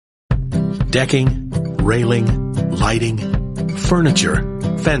Decking, railing, lighting, furniture,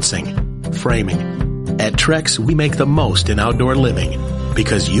 fencing, framing. At Trex, we make the most in outdoor living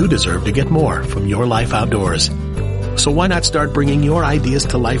because you deserve to get more from your life outdoors. So why not start bringing your ideas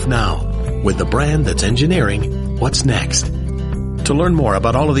to life now with the brand that's engineering what's next? To learn more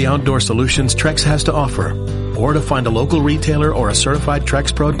about all of the outdoor solutions Trex has to offer, or to find a local retailer or a certified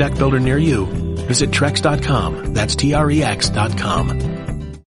Trex Pro deck builder near you, visit Trex.com. That's Trex.com.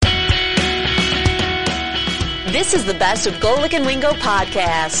 This is the Best of Golic and Wingo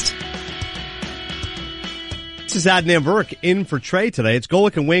podcast. This is Adnan Burke in for Trey today. It's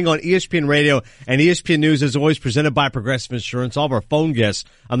Golic and Wingo on ESPN Radio and ESPN News, as always, presented by Progressive Insurance. All of our phone guests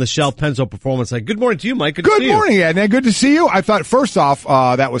on the Shelf Penzo Performance Line. Good morning to you, Mike. Good to see you. Good morning, Adnan. Good to see you. I thought, first off,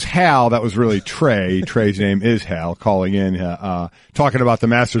 that was Hal. That was really Trey. Trey's name is Hal, calling in, talking about the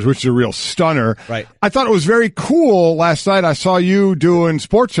Masters, which is a real stunner. Right. I thought it was very cool. Last night I saw you doing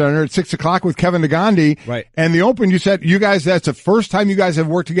SportsCenter at 6 o'clock with Kevin Nagandi. Right. And the Open, you said that's the first time you guys have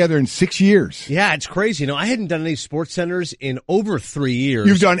worked together in 6 years. Yeah, it's crazy. I hadn't done any SportsCenters in over 3 years.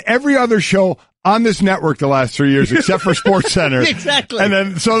 You've done every other show on this network the last 3 years except for SportsCenter. Exactly. And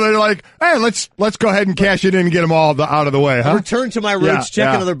then, so they're like, hey, let's go ahead and cash it in and get them all out of the way, huh? Return to my roots,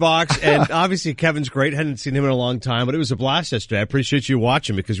 check another box. And obviously Kevin's great. Hadn't seen him in a long time, but it was a blast yesterday. I appreciate you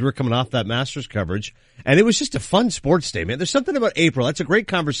watching because we were coming off that Masters coverage. And it was just a fun sports day, man. There's something about April. That's a great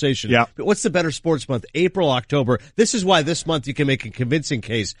conversation. Yeah. But what's the better sports month? April, October. This is why this month you can make a convincing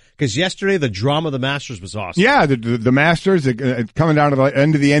case. Because yesterday the drama of the Masters was awesome. Yeah, the Masters, coming down to the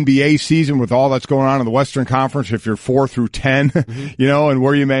end of the NBA season with all that's going on in the Western Conference, if you're 4 through 10, and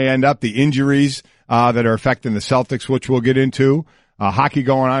where you may end up, the injuries that are affecting the Celtics, which we'll get into, hockey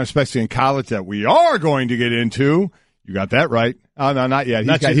going on, especially in college, that we are going to get into. You got that right. Oh, no, not yet.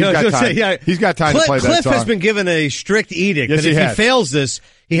 He's got time. He's got time to play that song. Cliff has been given a strict edict that if he fails this,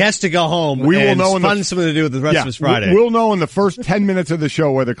 he has to go home and find something to do with the rest of his Friday. We'll know in the first 10 minutes of the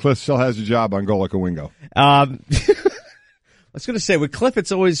show whether Cliff still has a job on Golic and Wingo. I was going to say, with Cliff,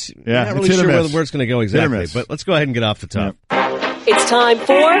 it's always not really sure where it's going to go exactly. But let's go ahead and get off the top. It's time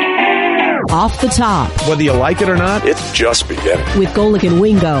for Off the Top. Whether you like it or not, it's just beginning. With Golic and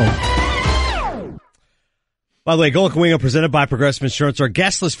Wingo. By the way, Golic and Wingo presented by Progressive Insurance. Our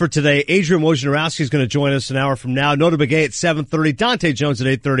guest list for today, Adrian Wojnarowski is going to join us an hour from now. Nota Begay at 7:30, Dante Jones at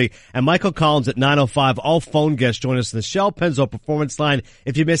 8:30, and Michael Collins at 9:05. All phone guests join us in the Shell Penzo Performance Line.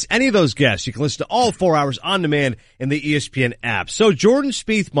 If you miss any of those guests, you can listen to all 4 hours on demand in the ESPN app. So Jordan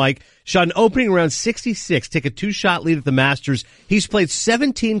Spieth, Mike, shot an opening round 66, take a 2-shot lead at the Masters. He's played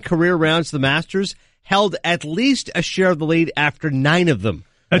 17 career rounds at the Masters, held at least a share of the lead after 9 of them.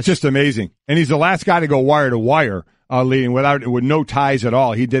 That's just amazing. And he's the last guy to go wire to wire, leading with no ties at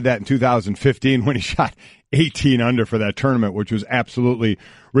all. He did that in 2015 when he shot 18 under for that tournament, which was absolutely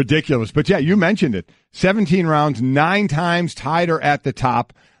ridiculous. But yeah, you mentioned it. 17 rounds, 9 times tied or at the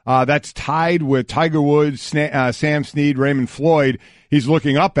top. That's tied with Tiger Woods, Sam Snead, Raymond Floyd. He's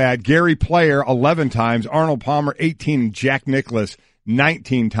looking up at Gary Player 11 times, Arnold Palmer 18, and Jack Nicklaus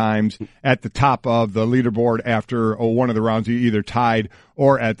 19 times at the top of the leaderboard after one of the rounds, he either tied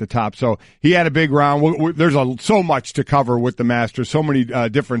or at the top. So he had a big round. There's so much to cover with the Masters, so many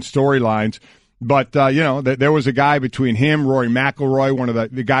different storylines. But, there was a guy between him, Rory McIlroy, one of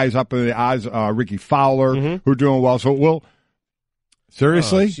the guys up in the odds, Ricky Fowler, who are doing well. So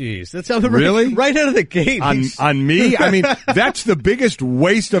seriously? Jeez, that's how really right out of the gate. On me? I mean, that's the biggest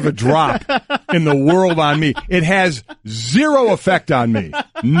waste of a drop in the world on me. It has zero effect on me.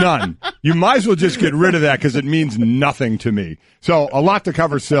 None. You might as well just get rid of that because it means nothing to me. So a lot to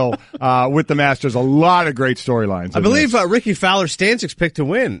cover still with the Masters. A lot of great storylines. I believe Ricky Fowler, Stanzik's pick to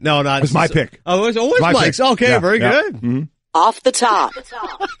win. No, not. It was my pick. Oh, it was Mike's. Pick. Okay, very good. Mm-hmm. Off the Top.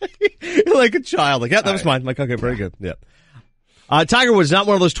 You're like a child. Like, yeah, that was mine. Like, okay, very good. Yeah. Tiger Woods not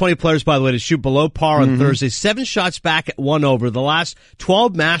one of those 20 players, by the way, to shoot below par on Thursday. 7 shots back at 1 over. The last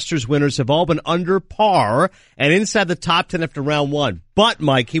 12 Masters winners have all been under par and inside the top 10 after round 1. But,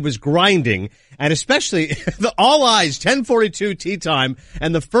 Mike, he was grinding, and especially the all eyes 10:42 tee time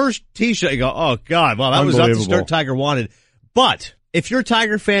and the first tee shot. You go, oh God, well that was not the start Tiger wanted. But if you're a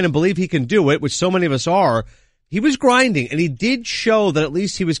Tiger fan and believe he can do it, which so many of us are. He was grinding, and he did show that at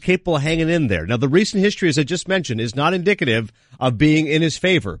least he was capable of hanging in there. Now, the recent history, as I just mentioned, is not indicative of being in his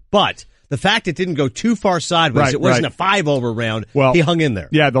favor. But the fact it didn't go too far sideways, it wasn't a 5-over round, he hung in there.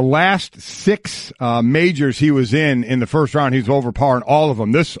 Yeah, the last 6 majors he was in the first round, he was over par in all of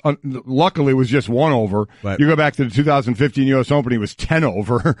them. This, luckily, was just 1 over. Right. You go back to the 2015 U.S. Open, he was 10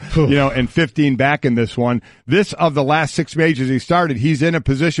 over, and 15 back in this one. This, of the last 6 majors he started, he's in a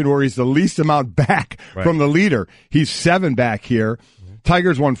position where he's the least amount back from the leader. He's 7 back here.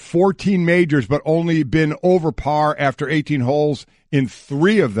 Tigers won 14 majors, but only been over par after 18 holes in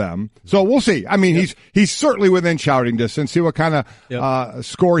 3 of them. So we'll see. I mean, he's certainly within shouting distance. See what kind of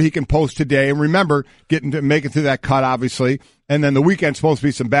score he can post today. And remember, making through that cut, obviously. And then the weekend's supposed to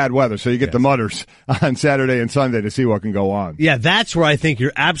be some bad weather, so you get the mudders on Saturday and Sunday to see what can go on. Yeah, that's where I think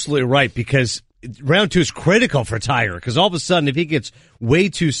you're absolutely right, because round 2 is critical for Tiger, because all of a sudden, if he gets way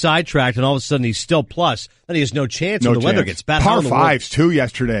too sidetracked and all of a sudden he's still plus, then he has no chance when the weather gets bad. Par 5s, too,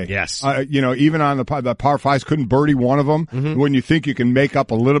 yesterday. Yes. Even on the par 5s, couldn't birdie one of them. Mm-hmm. When you think you can make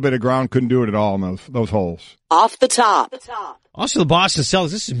up a little bit of ground, couldn't do it at all in those holes. Off the top. Also, the Boston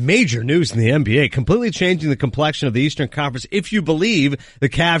Celtics, this is major news in the NBA, completely changing the complexion of the Eastern Conference. If you believe the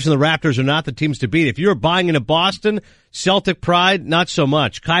Cavs and the Raptors are not the teams to beat, if you're buying into Boston, Celtic pride, not so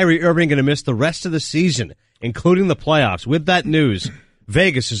much. Kyrie Irving going to miss the rest of the season, including the playoffs. With that news,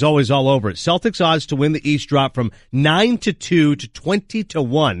 Vegas is always all over it. Celtics odds to win the East drop from 9-2 to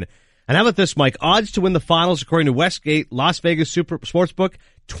 20-1. And how about this, Mike? Odds to win the finals, according to Westgate, Las Vegas Super Sportsbook,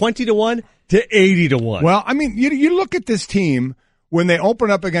 20-1 to 80-1. Well, I mean, you look at this team when they open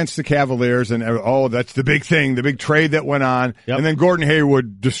up against the Cavaliers, and that's the big thing, the big trade that went on, and then Gordon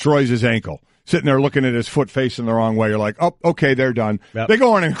Hayward destroys his ankle. Sitting there looking at his foot facing the wrong way, you're like, oh, okay, they're done. Yep. They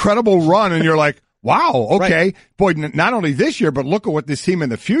go on an incredible run, and you're like, wow, okay. Right. Boy, not only this year, but look at what this team in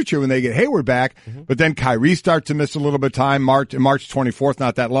the future when they get Hayward back. Mm-hmm. But then Kyrie starts to miss a little bit of time. March 24th,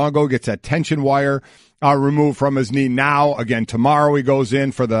 not that long ago, gets that tension wire removed from his knee. Now, again, tomorrow he goes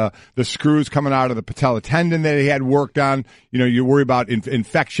in for the screws coming out of the patella tendon that he had worked on. You worry about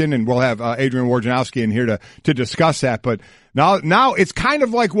infection, and we'll have Adrian Wojnarowski in here to discuss that. But now it's kind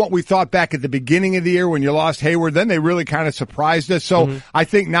of like what we thought back at the beginning of the year when you lost Hayward. Then they really kind of surprised us. So I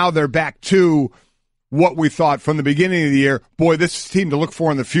think now they're back to what we thought from the beginning of the year. Boy, this is a team to look for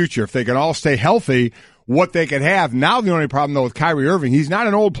in the future. If they can all stay healthy, what they could have. Now the only problem, though, with Kyrie Irving, he's not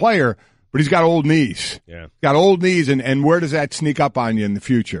an old player, but he's got old knees. Yeah. Got old knees, and where does that sneak up on you in the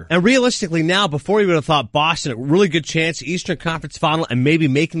future? And realistically now, before you would have thought Boston, a really good chance, Eastern Conference final, and maybe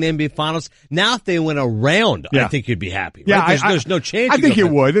making the NBA Finals. Now if they went around, I think you'd be happy. Right? Yeah, there's no chance. I think you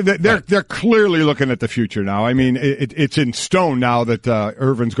would. They're clearly looking at the future now. I mean, it's in stone now that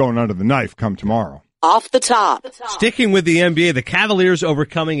Irvin's going under the knife come tomorrow. Off the top. Sticking with the NBA, the Cavaliers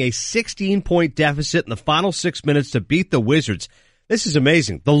overcoming a 16-point deficit in the final 6 minutes to beat the Wizards. This is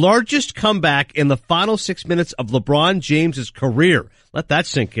amazing. The largest comeback in the final 6 minutes of LeBron James's career. Let that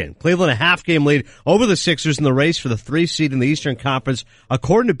sink in. Cleveland a half-game lead over the Sixers in the race for the 3 seed in the Eastern Conference.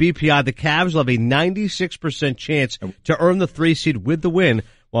 According to BPI, the Cavs will have a 96% chance to earn the 3 seed with the win,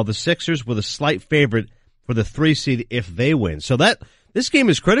 while the Sixers were the slight favorite for the 3 seed if they win. So this game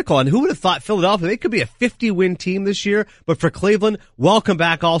is critical, and who would have thought Philadelphia, they could be a 50-win team this year, but for Cleveland, welcome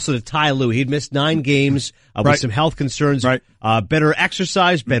back also to Ty Lue. He'd missed 9 games with some health concerns, better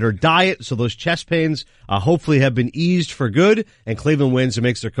exercise, better diet, so those chest pains hopefully have been eased for good, and Cleveland wins and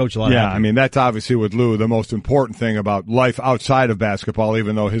makes their coach a lot happier. Yeah, I mean, that's obviously with Lue the most important thing about life outside of basketball,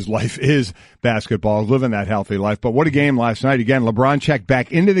 even though his life is basketball, living that healthy life. But what a game last night. Again, LeBron checked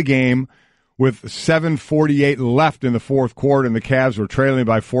back into the game with 7:48 left in the fourth quarter, and the Cavs were trailing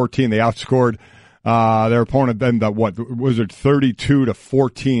by 14. They outscored their opponent then,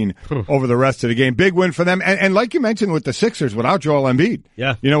 32-14 over the rest of the game. Big win for them. And like you mentioned with the Sixers, without Joel Embiid.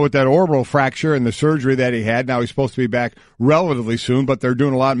 Yeah. With that orbital fracture and the surgery that he had, now he's supposed to be back relatively soon, but they're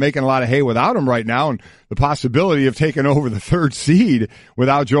making a lot of hay without him right now. And the possibility of taking over the 3rd seed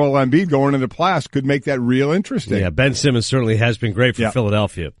without Joel Embiid going into playoffs could make that real interesting. Yeah, Ben Simmons certainly has been great for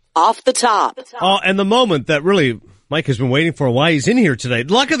Philadelphia. Off the top. Oh, and the moment that really Mike has been waiting for why he's in here today.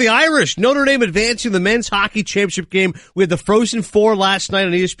 Luck of the Irish. Notre Dame advancing the men's hockey championship game. We had the Frozen Four last night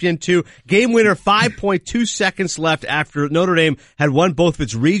on ESPN2. Game winner, 5.2 seconds left after Notre Dame had won both of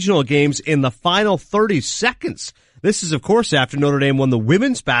its regional games in the final 30 seconds. This is, of course, after Notre Dame won the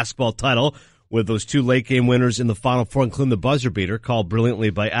women's basketball title with those 2 late game winners in the Final Four, including the buzzer beater called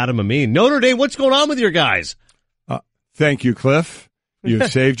brilliantly by Adam Amin. Notre Dame, what's going on with your guys? Thank you, Cliff.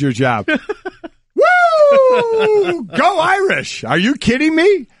 You've saved your job. Woo! Go Irish! Are you kidding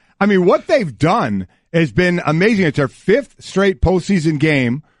me? I mean, what they've done has been amazing. It's their 5th straight postseason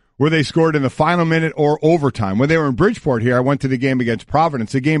game where they scored in the final minute or overtime. When they were in Bridgeport here, I went to the game against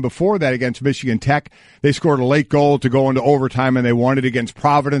Providence. The game before that against Michigan Tech, they scored a late goal to go into overtime, and they won it against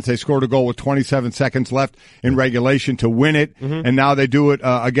Providence. They scored a goal with 27 seconds left in regulation to win it, and now they do it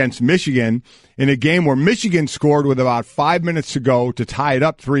against Michigan in a game where Michigan scored with about 5 minutes to go to tie it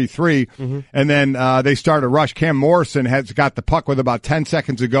up 3-3, and then they start a rush. Cam Morrison has got the puck with about 10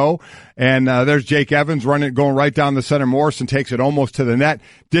 seconds to go, and there's Jake Evans going right down the center. Morrison takes it almost to the net,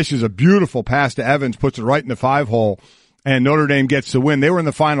 dishes a beautiful pass to Evans, puts it right in the 5-hole. and Notre Dame gets the win. They were in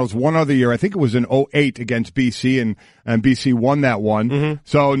the finals one other year. I think it was in 2008 against BC, and BC won that one. Mm-hmm.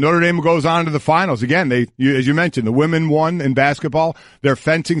 So Notre Dame goes on to the finals. Again, as you mentioned, the women won in basketball. Their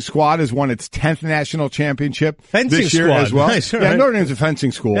fencing squad has won its 10th national championship this year as well. Nice, yeah, right. Notre Dame's a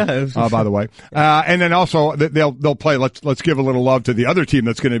fencing school, by the way. And then also they'll play. Let's give a little love to the other team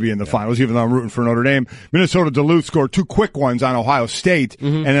that's going to be in the finals, even though I'm rooting for Notre Dame. Minnesota Duluth scored 2 quick ones on Ohio State,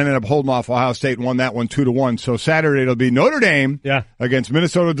 and ended up holding off Ohio State and won that one 2-1. So Saturday it'll be Notre Dame against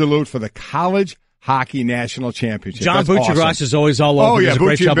Minnesota Duluth for the College Hockey National Championship. John Buccigross awesome. is always all over. Oh, yeah, Does a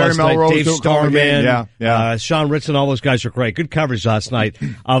great job last night. Dave Starman, Sean Ritson, all those guys are great. Good coverage last night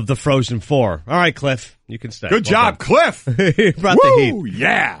of the Frozen Four. All right, Cliff, you can stay. Good job, Cliff. He brought the heat.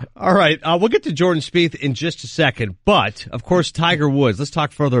 Yeah. All right, we'll get to Jordan Spieth in just a second, but, of course, Tiger Woods. Let's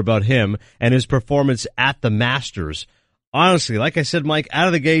talk further about him and his performance at the Masters. Honestly, like I said, Mike, out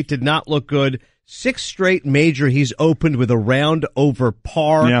of the gate did not look good. 6th straight major he's opened with a round over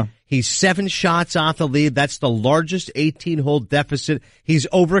par. Yeah. He's 7 shots off the lead. That's the largest 18-hole deficit he's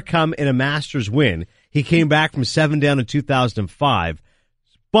overcome in a Masters win. He came back from 7 down in 2005.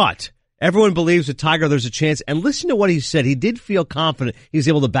 But everyone believes with Tiger there's a chance. And listen to what he said. He did feel confident he was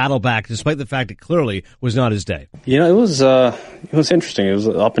able to battle back, despite the fact it clearly was not his day. You know, it was interesting. It was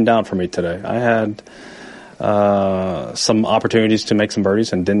up and down for me today. I had some opportunities to make some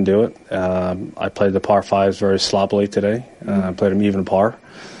birdies and didn't do it. I played the par 5s very sloppily today. I played them even par.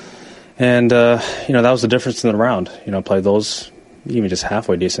 And, that was the difference in the round. Played those even just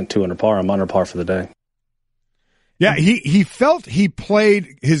halfway decent, 2 under par. I'm under par for the day. Yeah, he felt he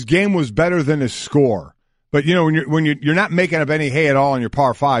played, his game was better than his score. But, when you're not making up any hay at all on your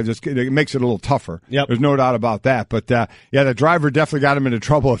par 5s, it makes it a little tougher. Yep. There's no doubt about that. But, the driver definitely got him into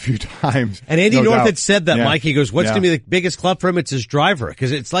trouble a few times. And Andy North doubt. had said that, Mike. He goes, what's going to be the biggest club for him? It's his driver.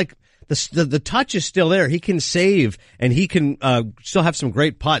 Because it's like the touch is still there. He can save, and he can still have some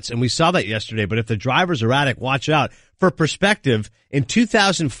great putts. And we saw that yesterday. But if the driver's erratic, watch out. For perspective, in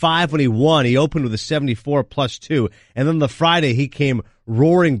 2005 when he won, he opened with a 74 plus 2. And then the Friday, he came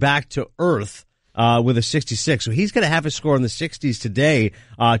roaring back to earth with a 66. So he's going to have a score in the 60s today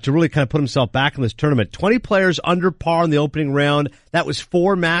to really kind of put himself back in this tournament. 20 players under par in the opening round. That was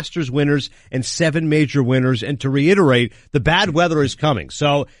 4 Masters winners and 7 major winners. And to reiterate, the bad weather is coming.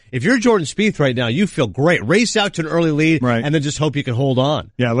 So if you're Jordan Spieth right now, you feel great. Race out to an early lead and then just hope you can hold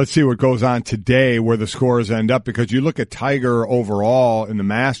on. Yeah, let's see what goes on today, where the scores end up, because you look at Tiger overall in the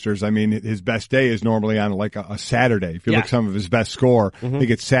Masters. I mean, his best day is normally on like a Saturday. If you look at some of his best score, I think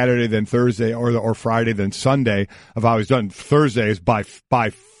it's Saturday, then Thursday, or Friday, then Sunday of how he's done. Thursday is by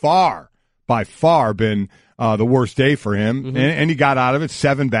far been the worst day for him, and he got out of it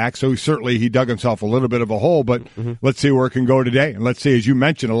 7 back, so he dug himself a little bit of a hole, but let's see where it can go today. And let's see, as you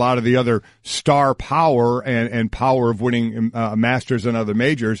mentioned, a lot of the other star power and power of winning Masters and other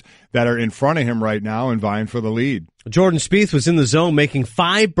majors that are in front of him right now and vying for the lead. Jordan Spieth was in the zone, making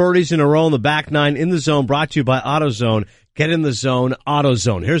 5 birdies in a row in the back 9 in the zone, brought to you by AutoZone. Get in the zone,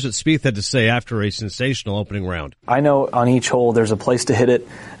 AutoZone. Here's what Spieth had to say after a sensational opening round. I know on each hole there's a place to hit it,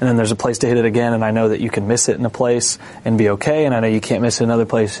 and then there's a place to hit it again, and I know that you can miss it in a place and be okay, and I know you can't miss it in another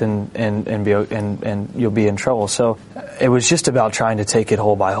place and you'll be in trouble. So it was just about trying to take it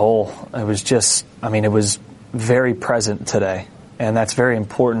hole by hole. It was very present today. And that's very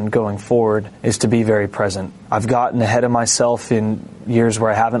important going forward, is to be very present. I've gotten ahead of myself in years where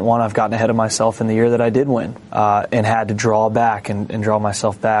I haven't won. I've gotten ahead of myself in the year that I did win, and had to draw back and draw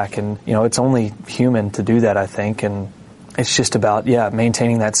myself back. And, it's only human to do that, I think. And it's just about,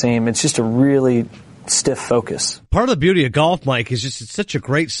 maintaining that same, it's just a really stiff focus. Part of the beauty of golf, Mike, is just it's such a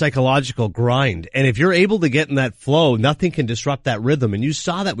great psychological grind. And if you're able to get in that flow, nothing can disrupt that rhythm. And you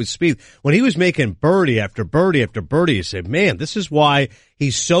saw that with Spieth. When he was making birdie after birdie after birdie, you said, man, this is why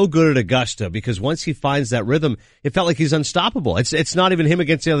he's so good at Augusta, because once he finds that rhythm, it felt like he's unstoppable. It's not even him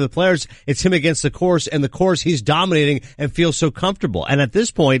against the other players. It's him against the course, and the course he's dominating and feels so comfortable. And at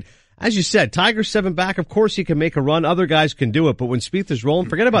this point, as you said, Tiger's 7 back. Of course he can make a run. Other guys can do it. But when Spieth is rolling,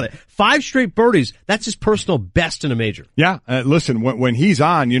 forget about it. 5 straight birdies. That's his personal best in a major. Yeah. Listen, when he's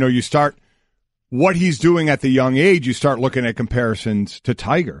on, you start what he's doing at the young age, you start looking at comparisons to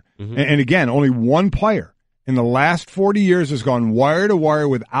Tiger. And again, only one player in the last 40 years has gone wire to wire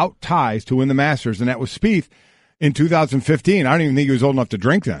without ties to win the Masters, and that was Spieth. In 2015, I don't even think he was old enough to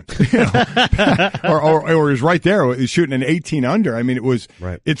drink then, or he was right there. He's shooting an 18 under. I mean,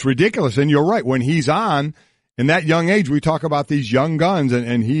 it's ridiculous. And you're right. When he's on in that young age, we talk about these young guns,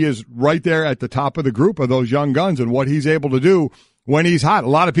 and he is right there at the top of the group of those young guns and what he's able to do when he's hot. A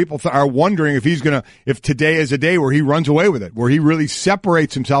lot of people are wondering if today is a day where he runs away with it, where he really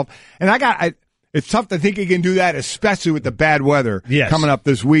separates himself. And It's tough to think he can do that, especially with the bad weather coming up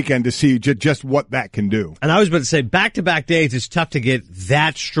this weekend, to see just what that can do. And I was about to say, back-to-back days, it's tough to get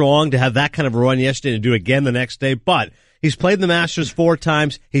that strong, to have that kind of a run yesterday and do it again the next day. But he's played the Masters 4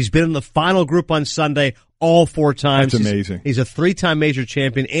 times. He's been in the final group on Sunday all 4 times. That's amazing. He's a 3-time major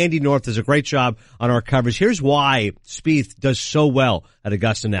champion. Andy North does a great job on our coverage. Here's why Spieth does so well at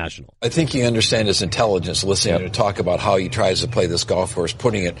Augusta National. I think you understand his intelligence listening to talk about how he tries to play this golf course,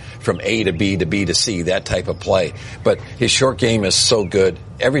 putting it from A to B to B to C, that type of play. But his short game is so good.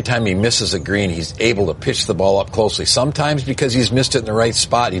 Every time he misses a green, he's able to pitch the ball up closely. Sometimes because he's missed it in the right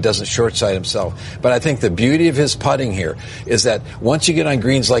spot, he doesn't short side himself. But I think the beauty of his putting here is that once you get on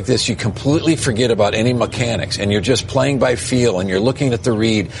greens like this, you completely forget about any mechanics, and you're just playing by feel, and you're looking at the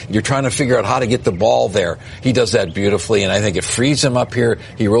read. You're trying to figure out how to get the ball there. He does that beautifully, and I think it frees him up here.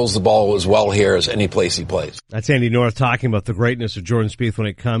 He rolls the ball as well here as any place he plays. That's Andy North talking about the greatness of Jordan Spieth when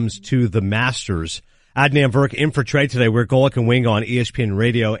it comes to the Masters. Adnan Verk in for Trey today. We're Golic and Wingo on ESPN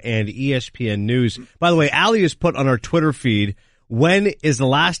Radio and ESPN News. By the way, Ali has put on our Twitter feed, when is the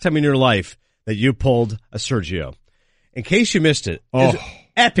last time in your life that you pulled a Sergio? In case you missed it,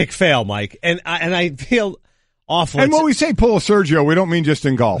 epic fail, Mike. And I feel awful. And when we say pull a Sergio, we don't mean just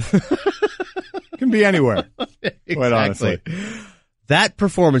in golf. It can be anywhere. Exactly. Quite honestly. That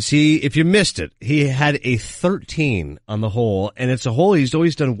performance, if you missed it, he had a 13 on the hole, and it's a hole he's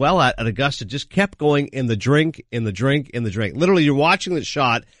always done well at Augusta. Just kept going in the drink, in the drink, in the drink. Literally, you're watching the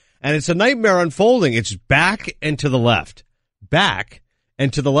shot, and it's a nightmare unfolding. It's back and to the left. Back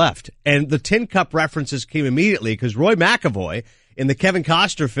and to the left. And the Tin Cup references came immediately because Roy McAvoy in the Kevin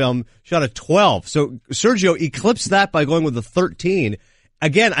Costner film shot a 12. So Sergio eclipsed that by going with a 13.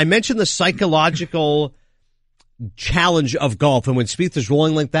 Again, I mentioned the psychological challenge of golf, and when Spieth is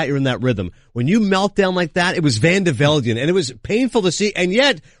rolling like that, you're in that rhythm. When you melt down like that, it was Van de Velden, and it was painful to see, and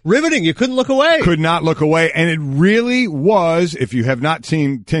yet riveting. You couldn't look away. Could not look away, and it really was. If you have not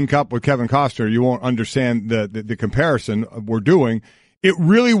seen Tin Cup with Kevin Costner, you won't understand the comparison we're doing. It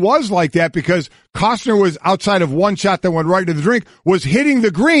really was like that because Costner was outside of one shot that went right to the drink, was hitting the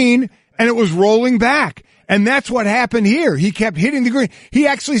green, and it was rolling back. And that's what happened here. He kept hitting the green. He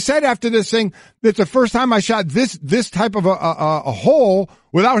actually said after this thing, that's the first time I shot this type of a hole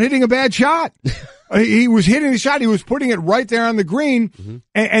without hitting a bad shot. He was hitting the shot. He was putting it right there on the green.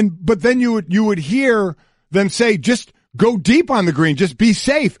 Mm-hmm. But then you would hear them say, just go deep on the green. Just be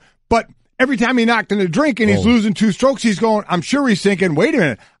safe. But every time he knocked in the drink and he's losing 2 strokes, he's going, I'm sure he's thinking, wait a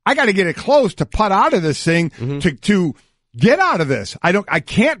minute, I got to get it close to putt out of this thing to get out of this. I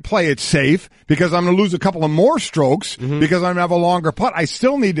can't play it safe because I'm going to lose a couple of more strokes because I'm going to have a longer putt. I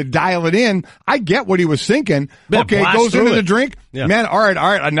still need to dial it in. I get what he was thinking. Okay, it goes into the drink. Yeah. Man, all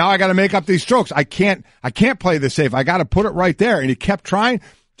right. Now I got to make up these strokes. I can't play this safe. I got to put it right there. And he kept trying.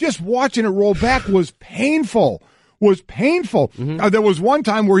 Just watching it roll back was painful. There was one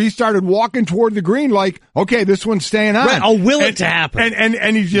time where he started walking toward the green like, okay, this one's staying on. Right, I'll will it to happen.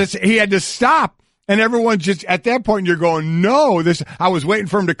 And he had to stop. And everyone just, at that point, you're going, no, I was waiting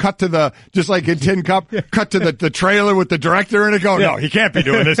for him to cut to just like in Tin Cup, cut to the trailer with the director in it going, no, he can't be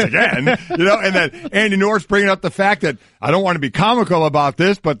doing this again. And then Andy North's bringing up the fact that I don't want to be comical about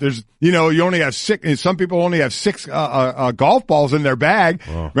this, but there's, you only have 6, some people only have 6, golf balls in their bag.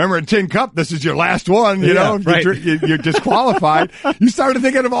 Oh. Remember in Tin Cup, this is your last one, right. You're disqualified. You started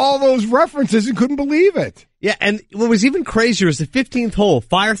thinking of all those references and couldn't believe it. Yeah, and what was even crazier is the 15th hole,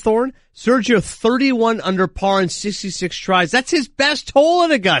 Firethorn, Sergio 31 under par in 66 tries. That's his best hole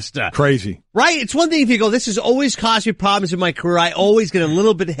at Augusta. Crazy. Right? It's one thing if you go, this has always caused me problems in my career. I always get a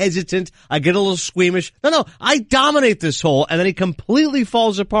little bit hesitant. I get a little squeamish. No, I dominate this hole, and then he completely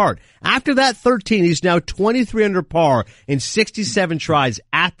falls apart. After that 13, he's now 23 under par in 67 tries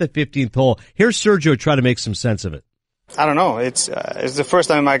at the 15th hole. Here's Sergio try to make some sense of it. I don't know. It's the first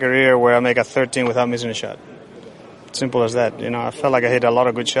time in my career where I make a 13 without missing a shot. Simple as that. I felt like I hit a lot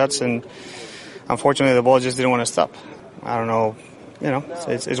of good shots, and unfortunately the ball just didn't want to stop. I don't know.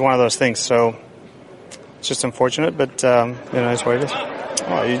 It's one of those things. So it's just unfortunate, but it's what it is.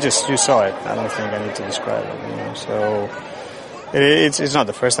 Well, you saw it. I don't think I need to describe it. So it's not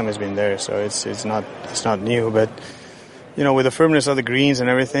the first time it's been there. So it's not new. But with the firmness of the greens and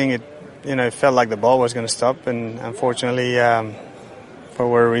everything, it felt like the ball was going to stop, and unfortunately, for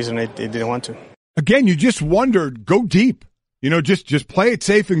whatever reason, it didn't want to. Again, you just wondered, go deep. Just play it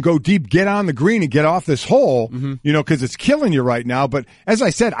safe and go deep, get on the green and get off this hole, because it's killing you right now. But as I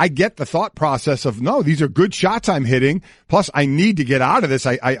said, I get the thought process of, no, these are good shots I'm hitting. Plus, I need to get out of this.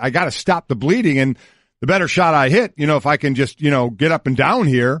 I got to stop the bleeding. And the better shot I hit, if I can just, get up and down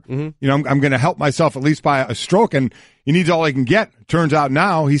here, I'm going to help myself at least by a stroke, and he needs all he can get. Turns out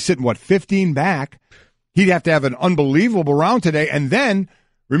now he's sitting, 15 back. He'd have to have an unbelievable round today. And then,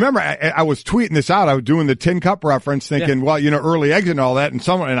 remember, I was tweeting this out. I was doing the Tin Cup reference thinking, early exit and all that,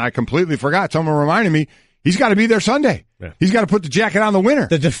 and I completely forgot. Someone reminded me, he's got to be there Sunday. Yeah. He's got to put the jacket on the winner.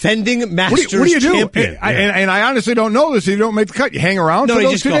 The defending Masters what do you do? champion. And I honestly don't know this. You don't make the cut. You hang around for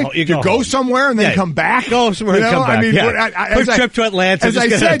those 2 days? You go somewhere and then come back? Go somewhere and come back. Quick trip to Atlanta. As I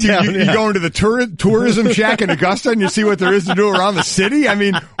said, you go into the tourism shack in Augusta and you see what there is to do around the city. I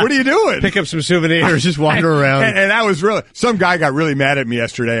mean, what are you doing? Pick up some souvenirs, just wander around. And I was some guy got really mad at me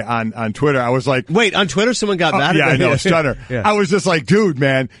yesterday on Twitter. I was like, wait, on Twitter someone got mad at me? Yeah, I know, stunner. I was just like, dude,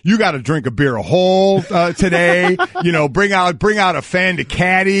 man, you got to drink a beer a hole today. Bring out a fan to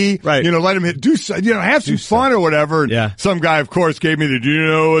caddy, right? Let him have some fun or whatever. And some guy, of course, gave me do you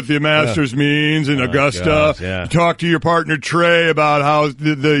know what the Masters means in Augusta? Talk to your partner Trey about how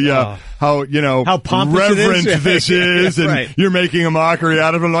how pompous reverent this is, and you're making a mockery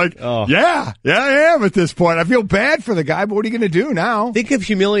out of him. Like, yeah, I am at this point. I feel bad for the guy, but what are you going to do now? Think of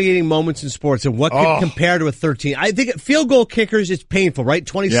humiliating moments in sports and what could compare to a 13. I think field goal kickers, it's painful, right?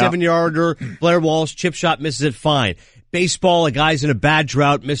 27-yarder, Blair Walsh, chip shot, misses it, fine. Baseball, a guy's in a bad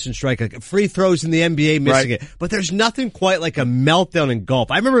drought, missing strike. Like free throws in the NBA, missing it. But there's nothing quite like a meltdown in golf.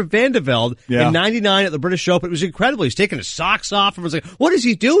 I remember Van de Velde in 99 at the British Open. It was incredible. He's taking his socks off and was like, what is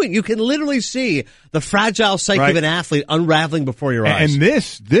he doing? You can literally see the fragile psyche of an athlete unraveling before your eyes. And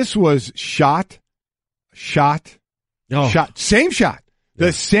this was shot, same shot.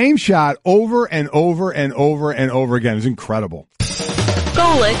 The same shot over and over and over and over again. It's incredible.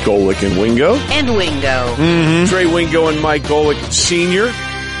 Golic and Wingo. And Wingo. Mm-hmm. Trey Wingo and Mike Golic Sr.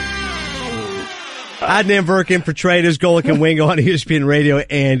 Adnan Burke in for Trey. There's Golic and Wingo on ESPN Radio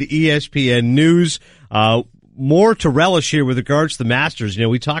and ESPN News. More to relish here with regards to the Masters.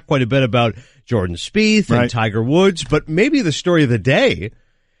 We talked quite a bit about Jordan Spieth and Tiger Woods, but maybe the story of the day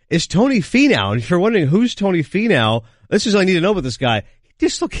is Tony Finau. And if you're wondering who's Tony Finau, this is all I need to know about this guy.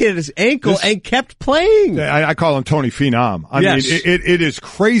 Dislocated his ankle and kept playing. I call him Tony Phenom. I mean, it is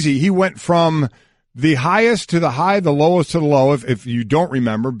crazy. He went from the highest to the high, the lowest to the low. If you don't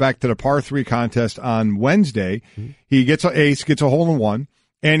remember, back to the par 3 contest on Wednesday, he gets an ace, gets a hole in one,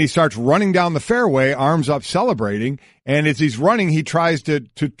 and he starts running down the fairway, arms up, celebrating. And as he's running, he tries to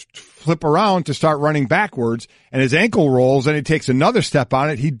flip around to start running backwards, and his ankle rolls, and he takes another step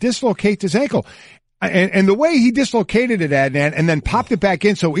on it. He dislocates his ankle. And the way he dislocated it, Adnan, and then popped it back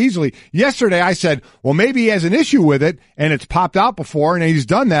in so easily. Yesterday I said, well, maybe he has an issue with it and it's popped out before and he's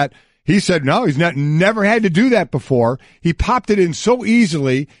done that. He said, no, he's never had to do that before. He popped it in so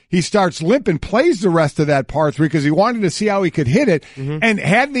easily. He starts limping, plays the rest of that par 3 because he wanted to see how he could hit it and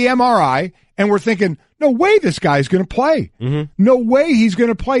had the MRI. And we're thinking, no way this guy's going to play. No way he's going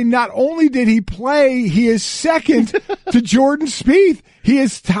to play. Not only did he play, he is second to Jordan Spieth. He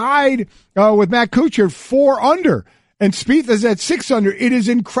is tied with Matt Kuchar 4 under. And Spieth is at 6 under. It is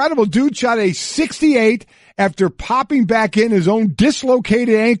incredible. Dude shot a 68 after popping back in his own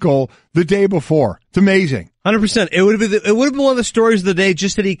dislocated ankle the day before. It's amazing. 100%. It would have been one of the stories of the day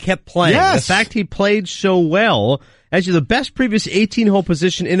just that he kept playing. Yes. The fact he played so well. Actually, the best previous 18-hole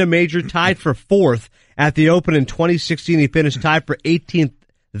position in a major, tied for 4th at the Open in 2016. He finished tied for 18th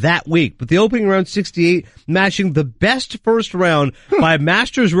that week. But the opening round 68, matching the best first round by a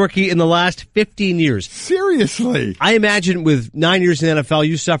Masters rookie in the last 15 years. Seriously. I imagine with 9 years in the NFL,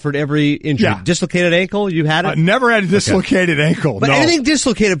 you suffered every injury. Yeah. Dislocated ankle, you had it? Never had a dislocated ankle. But anything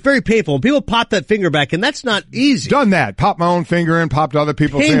dislocated, very painful. When people pop that finger back in, that's not easy. Done that. Popped my own finger in, popped other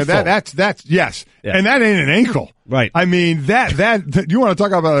people's finger. That's yes. Yeah. And that ain't an ankle. Right. I mean, that you want to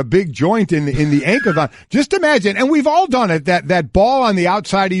talk about a big joint in the ankle. Just imagine, and we've all done it, that ball on the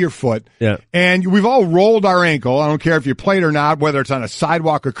outside of your foot. Yeah. And we've all rolled our ankle. I don't care if you played or not, whether it's on a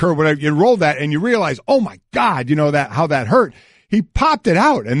sidewalk or curb, whatever. You roll that and you realize, oh my God, how that hurt. He popped it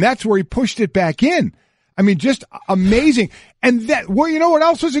out and that's where he pushed it back in. I mean, just amazing. And you know what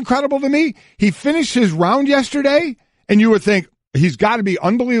else was incredible to me? He finished his round yesterday and you would think, he's got to be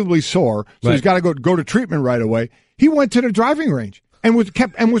unbelievably sore, so he's got to go to treatment right away. He went to the driving range and was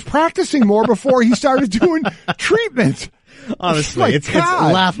practicing more before he started doing treatment. Honestly, it's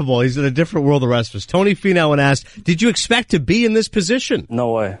laughable. He's in a different world than the rest of us. Tony Finau when asked, did you expect to be in this position?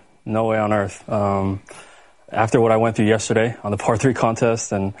 No way. No way on earth. After what I went through yesterday on the par 3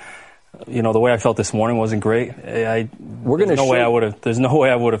 contest and the way I felt this morning wasn't great. There's no way I would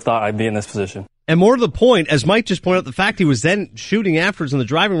have thought I'd be in this position. And more to the point, as Mike just pointed out, the fact he was then shooting afterwards in the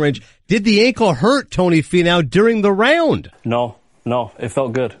driving range, did the ankle hurt Tony Finau during the round? No, it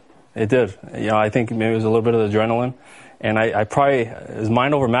felt good. It did. I think maybe it was a little bit of the adrenaline, and I probably, it was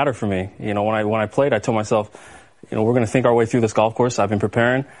mind over matter for me. When I played, I told myself, we're going to think our way through this golf course. I've been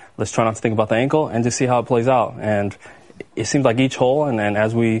preparing. Let's try not to think about the ankle and just see how it plays out. And it seemed like each hole, and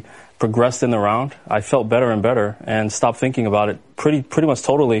as we progressed in the round, I felt better and better and stopped thinking about it pretty much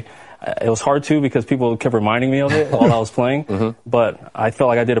totally. It was hard too because people kept reminding me of it while I was playing, but I felt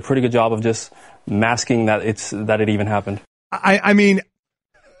like I did a pretty good job of just masking that it even happened. I mean,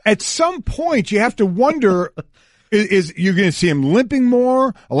 at some point you have to wonder, is you're going to see him limping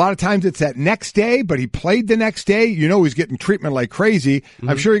more? A lot of times it's that next day, but he played the next day. He's getting treatment like crazy.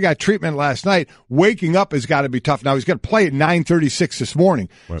 I'm sure he got treatment last night. Waking up has got to be tough. Now he's going to play at 9:36 this morning,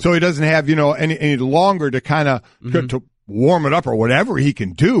 so he doesn't have any longer to kind of to warm it up or whatever he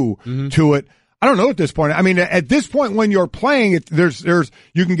can do to it. I don't know at this point. I mean, at this point when you're playing, there's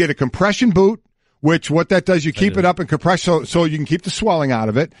you can get a compression boot. Which what that does, you keep it up and compress so you can keep the swelling out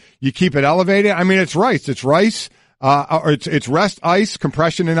of it. You keep it elevated. I mean, it's rice. It's rice. Or it's rest, ice,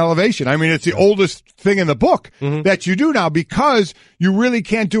 compression, and elevation. I mean, it's the oldest thing in the book that you do now because you really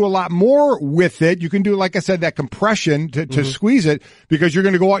can't do a lot more with it. You can do, like I said, that compression to squeeze it because you're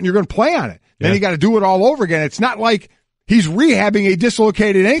going to go out and you're going to play on it. Then you got to do it all over again. It's not like he's rehabbing a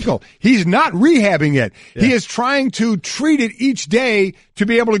dislocated ankle. He's not rehabbing it. Yeah. He is trying to treat it each day to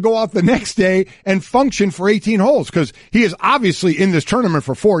be able to go out the next day and function for 18 holes because he is obviously in this tournament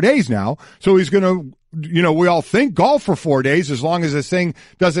for 4 days now. So he's going to, we all think golf for 4 days as long as this thing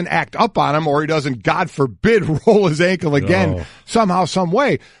doesn't act up on him or he doesn't, God forbid, roll his ankle again somehow, some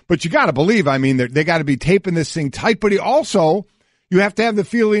way. But you got to believe, I mean, they got to be taping this thing tight, but you have to have the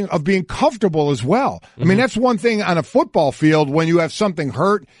feeling of being comfortable as well. I mean, that's one thing on a football field when you have something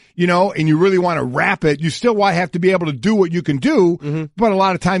hurt, and you really want to wrap it. You still have to be able to do what you can do, but a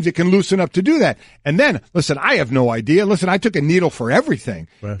lot of times it can loosen up to do that. And then, listen, I have no idea. Listen, I took a needle for everything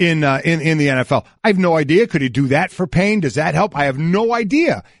in the NFL. I have no idea. Could he do that for pain? Does that help? I have no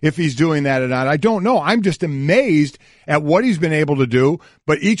idea if he's doing that or not. I don't know. I'm just amazed at what he's been able to do,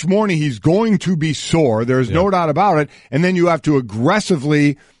 but each morning he's going to be sore. There's no doubt about it. And then you have to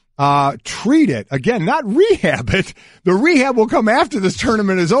aggressively treat it. Again, not rehab it. The rehab will come after this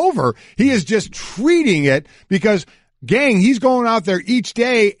tournament is over. He is just treating it because, gang, he's going out there each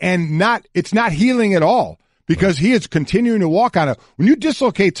day and it's not healing at all. Because he is continuing to walk on it. When you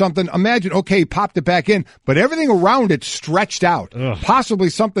dislocate something, imagine, okay, he popped it back in, but everything around it stretched out. Possibly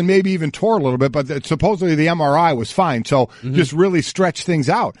something maybe even tore a little bit, but supposedly the MRI was fine. So just really stretched things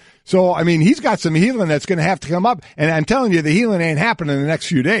out. So, I mean, he's got some healing that's going to have to come up, and I'm telling you, the healing ain't happening in the next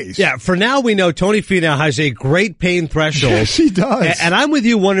few days. Yeah, for now we know Tony Finau has a great pain threshold. Yes, he does. And I'm with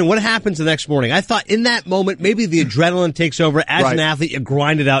you wondering what happens the next morning. I thought in that moment, maybe the adrenaline takes over. As an athlete, you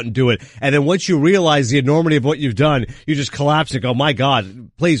grind it out and do it. And then once you realize the enormity of what you've done, you just collapse and go, my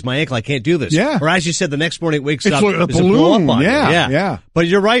God, please, my ankle, I can't do this. Yeah. Or as you said, the next morning it wakes it's up. Like a balloon. Blow up on Yeah. But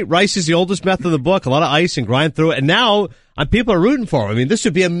you're right. Rice is the oldest method of the book. A lot of ice and grind through it. And now people are rooting for him. I mean, this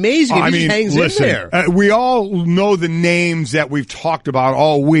would be amazing if he just hangs in there. We all know the names that we've talked about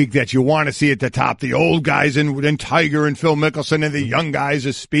all week that you want to see at the top. The old guys and Tiger and Phil Mickelson and the young guys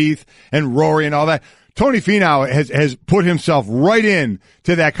of Spieth and Rory and all that. Tony Finau has put himself right in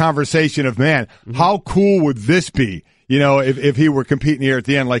to that conversation of, man, how cool would this be, if he were competing here at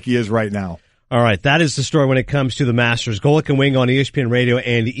the end like he is right now. All right, that is the story when it comes to the Masters. Golic and Wingo on ESPN Radio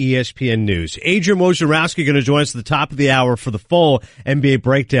and ESPN News. Adrian Wojnarowski going to join us at the top of the hour for the full NBA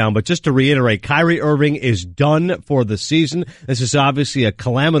breakdown. But just to reiterate, Kyrie Irving is done for the season. This is obviously a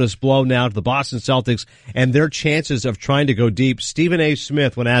calamitous blow now to the Boston Celtics and their chances of trying to go deep. Stephen A.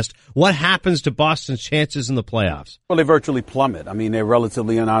 Smith, when asked what happens to Boston's chances in the playoffs. Well, they virtually plummet. I mean, they're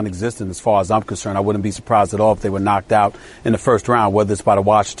relatively non-existent as far as I'm concerned. I wouldn't be surprised at all if they were knocked out in the first round, whether it's by the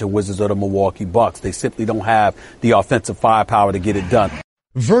Washington Wizards or the Milwaukee Bucks. They simply don't have the offensive firepower to get it done.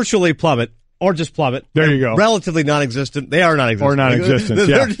 Virtually plummet, or just plummet. There you go. Relatively non-existent. They are non-existent. Or non-existent,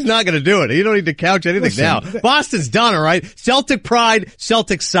 They're just not going to do it. You don't need to couch anything now. Boston's done, all right? Celtic pride,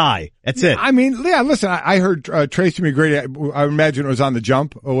 Celtic sigh. That's it. I mean, yeah, listen, I heard Tracy McGrady, I imagine it was on the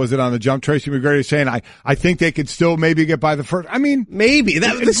jump, or was it on the jump? Tracy McGrady saying, I think they could still maybe get by the first. I mean. Maybe.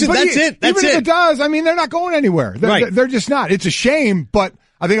 That's it. Even if it does, I mean, they're not going anywhere. They're just not. It's a shame, but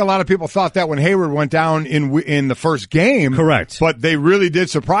I think a lot of people thought that when Hayward went down in the first game. Correct. But they really did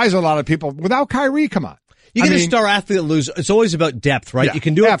surprise a lot of people. Without Kyrie, come on. You get a star athlete lose. It's always about depth, right? Yeah, you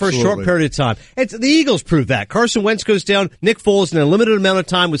can do it absolutely. for a short period of time. The Eagles proved that. Carson Wentz goes down. Nick Foles, in a limited amount of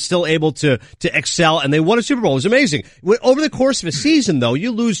time, was still able to excel, and they won a Super Bowl. It was amazing. Over the course of a season, though,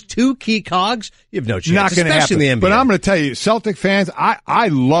 you lose two key cogs, you have no chance. Not going to happen. In the NBA. But I'm going to tell you, Celtic fans, I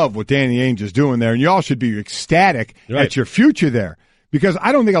love what Danny Ainge is doing there, and you all should be ecstatic at your future there. because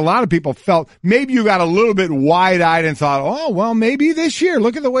I don't think a lot of people felt, maybe you got a little bit wide-eyed and thought, oh, well, maybe this year,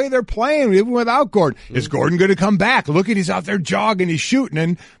 look at the way they're playing, even without Gordon. Is Gordon going to come back? Look at, he's out there jogging, he's shooting.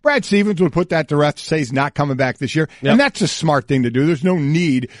 And Brad Stevens would put that to rest, say he's not coming back this year. Yep. And that's a smart thing to do. There's no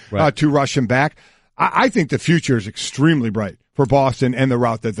need to rush him back. I think the future is extremely bright for Boston and the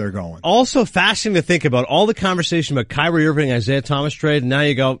route that they're going. Also fascinating to think about all the conversation about Kyrie Irving, Isaiah Thomas trade, and now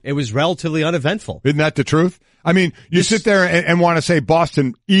you go, it was relatively uneventful. Isn't that the truth? I mean, you sit there and want to say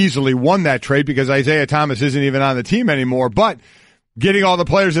Boston easily won that trade because Isaiah Thomas isn't even on the team anymore, but getting all the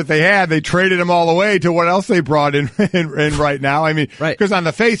players that they had, they traded them all away to what else they brought in right now. I mean, because on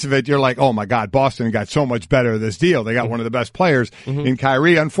the face of it, you're like, oh my God, Boston got so much better this deal. They got one of the best players in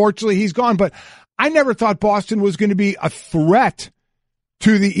Kyrie. Unfortunately, he's gone, but I never thought Boston was going to be a threat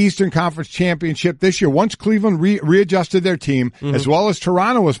to the Eastern Conference Championship this year. Once Cleveland readjusted their team, as well as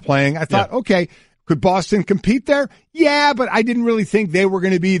Toronto was playing, I thought, okay, could Boston compete there? Yeah, but I didn't really think they were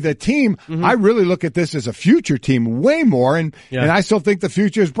going to be the team. I really look at this as a future team way more, and I still think the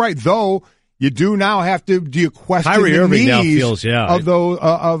future is bright, though. You do now have to, do you question Kyrie the Irving knees now feels,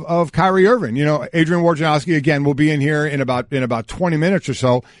 of Kyrie Irving? You know, Adrian Wojnarowski, again, will be in here in about 20 minutes or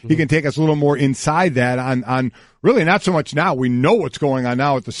so. He can take us a little more inside that on really not so much now. We know what's going on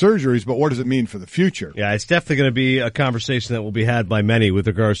now with the surgeries, but what does it mean for the future? Yeah, it's definitely going to be a conversation that will be had by many with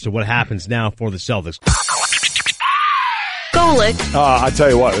regards to what happens now for the Celtics. Golic. I tell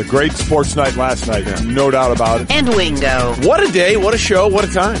you what, a great sports night last night, no doubt about it. And Wingo. What a day, what a show, what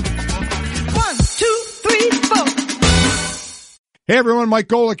a time. Hey everyone, Mike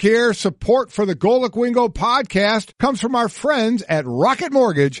Golic here. Support for the Golic Wingo podcast comes from our friends at Rocket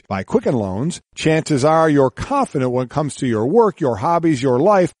Mortgage by Quicken Loans. Chances are you're confident when it comes to your work, your hobbies, your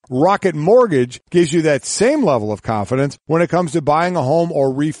life. Rocket Mortgage gives you that same level of confidence when it comes to buying a home or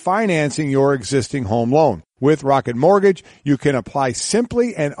refinancing your existing home loan. With Rocket Mortgage, you can apply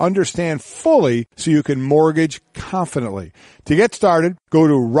simply and understand fully so you can mortgage confidently. To get started, go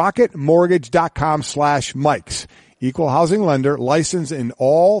to rocketmortgage.com/Mikes. Equal housing lender, licensed in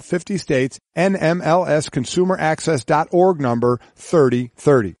all 50 states, NMLS consumeraccess.org number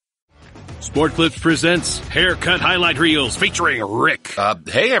 3030. Sport Clips presents Haircut Highlight Reels featuring Rick.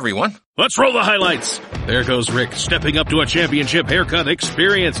 Hey everyone. Let's roll the highlights. There goes Rick, stepping up to a championship haircut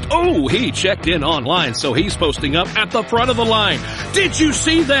experienced. Oh, he checked in online, so he's posting up at the front of the line. Did you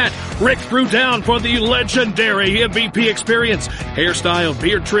see that? Rick threw down for the legendary MVP experience. Hairstyle,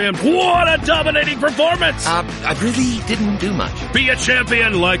 beard trimmed. What a dominating performance. I really didn't do much. Be a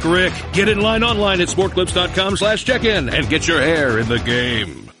champion like Rick. Get in line online at sportclips.com/check-in and get your hair in the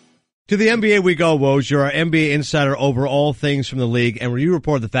game. To the NBA we go, Woj. You're our NBA insider over all things from the league, and when you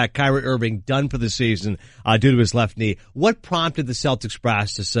report the fact Kyrie Irving done for the season due to his left knee, what prompted the Celtics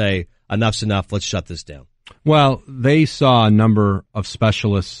brass to say, enough's enough, let's shut this down? Well, they saw a number of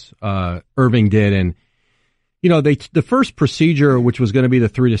specialists, Irving did, and, you know, the first procedure, which was going to be the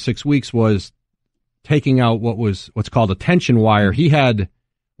 3 to 6 weeks, was taking out what's called a tension wire. He had,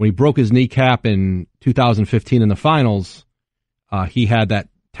 when he broke his kneecap in 2015 in the finals, he had that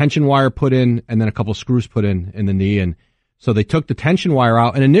tension wire put in and then a couple screws put in the knee. And so they took the tension wire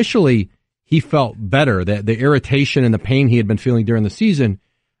out, and initially he felt better. The irritation and the pain he had been feeling during the season,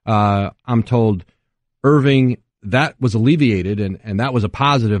 I'm told Irving, that was alleviated and that was a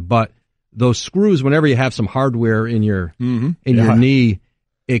positive. But those screws, whenever you have some hardware in your your knee,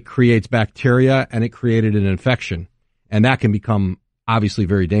 it creates bacteria and it created an infection, and that can become obviously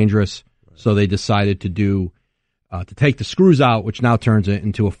very dangerous. So they decided to take the screws out, which now turns it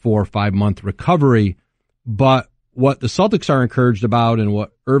into a 4 or 5 month recovery. But what the Celtics are encouraged about and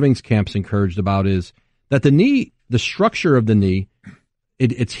what Irving's camp's encouraged about is that the knee, the structure of the knee,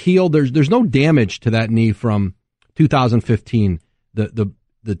 it's healed. There's no damage to that knee from 2015. The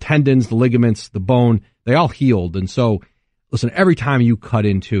tendons, the ligaments, the bone, they all healed. And so, listen, every time you cut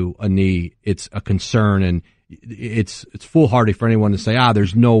into a knee, it's a concern, and it's foolhardy for anyone to say,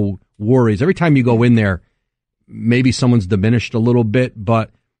 there's no worries. Every time you go in there, maybe someone's diminished a little bit,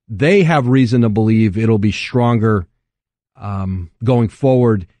 but they have reason to believe it'll be stronger going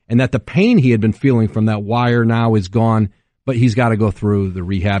forward, and that the pain he had been feeling from that wire now is gone, but he's got to go through the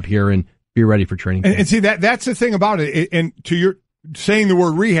rehab here and be ready for training. And see, that's the thing about it. And to your saying the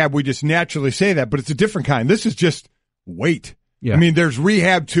word rehab, we just naturally say that, but it's a different kind. This is just wait. Yeah. I mean, there's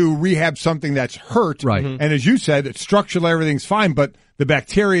rehab to rehab something that's hurt. Right. And as you said, structurally everything's fine, but the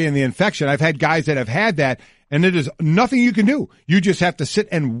bacteria and the infection, I've had guys that have had that, and it is nothing you can do. You just have to sit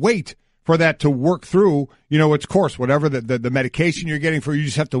and wait for that to work through, its course, whatever the medication you're getting for, you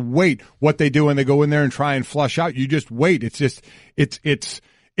just have to wait what they do when they go in there and try and flush out. You just wait. It's just,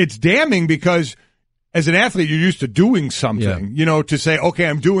 it's damning because as an athlete, you're used to doing something, to say, okay,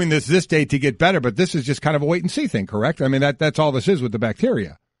 I'm doing this day to get better, but this is just kind of a wait and see thing, correct? I mean, that's all this is with the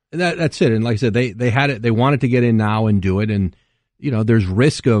bacteria. That's it. And like I said, they had it, they wanted to get in now and do it. And, there's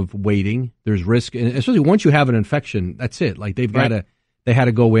risk of waiting. There's risk, and especially once you have an infection, that's it. Like they had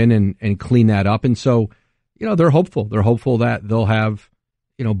to go in and clean that up. And so, they're hopeful. They're hopeful that they'll have,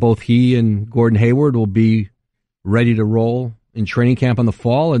 both he and Gordon Hayward will be ready to roll in training camp in the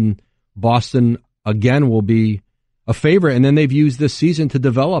fall, and Boston again will be a favorite. And then they've used this season to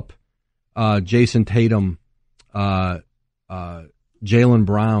develop Jason Tatum, Jaylen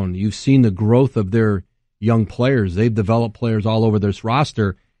Brown. You've seen the growth of their young players. They've developed players all over this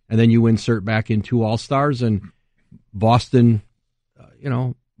roster, and then you insert back in 2 All-Stars, and Boston,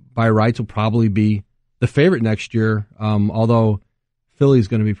 by rights will probably be the favorite next year, although Philly's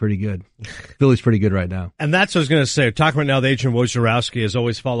going to be pretty good. Philly's pretty good right now. And that's what I was going to say. Talking right now with Adrian Wojnarowski. As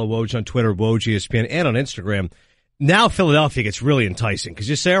always, follow Woj on Twitter, Woj ESPN, and on Instagram. Now Philadelphia gets really enticing because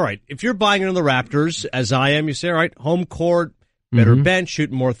you say, all right, if you're buying into the Raptors, as I am, you say, all right, home court, better bench,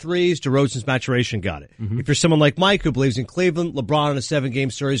 shooting more threes, DeRozan's maturation, got it. If you're someone like Mike who believes in Cleveland, LeBron in a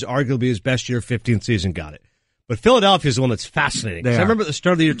 7-game series, arguably his best year, 15th season, got it. But Philadelphia is the one that's fascinating. I remember at the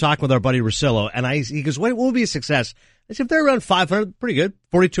start of the year talking with our buddy Russillo, and he goes, what will be a success? I said, if they're around 500, pretty good.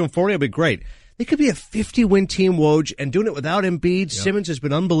 42 and 40, it'll be great. They could be a 50-win team, Woj, and doing it without Embiid. Yep. Simmons has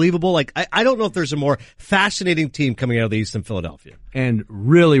been unbelievable. Like, I don't know if there's a more fascinating team coming out of the East than Philadelphia. And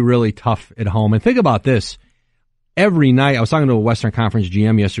really, really tough at home. And think about this. Every night, I was talking to a Western Conference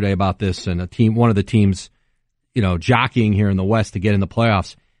GM yesterday about this, and one of the teams, jockeying here in the West to get in the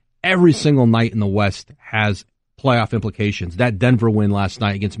playoffs. Every single night in the West has playoff implications. That Denver win last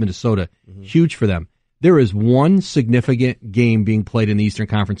night against Minnesota, huge for them. There is one significant game being played in the Eastern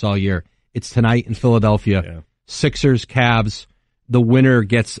Conference all year. It's tonight in Philadelphia. Yeah. Sixers, Cavs. The winner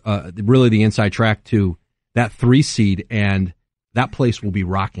gets really the inside track to that 3 seed, and that place will be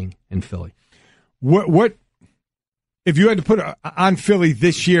rocking in Philly. What if you had to put on Philly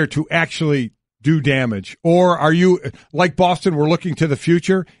this year to actually do damage? Or are you, like Boston, we're looking to the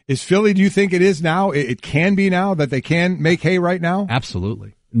future? Is Philly, do you think it is now? It can be now that they can make hay right now?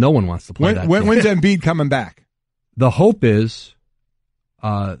 Absolutely. No one wants to play that. When's Embiid coming back? The hope is,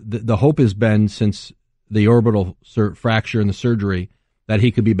 the hope has been since the orbital fracture and the surgery that he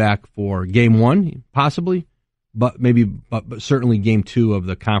could be back for game 1, possibly, but certainly game 2 of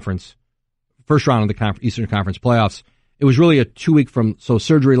the conference, first round of the Eastern Conference playoffs. It was really a 2-week so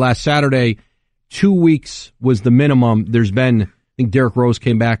surgery last Saturday. 2 weeks was the minimum. There's been, I think Derrick Rose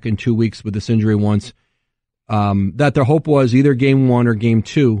came back in 2 weeks with this injury once. That their hope was either game 1 or game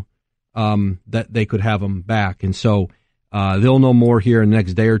 2, that they could have him back. And so, they'll know more here in the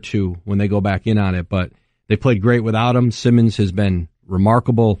next day or two when they go back in on it, but they played great without him. Simmons has been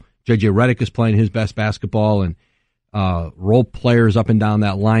remarkable. J.J. Redick is playing his best basketball, and, role players up and down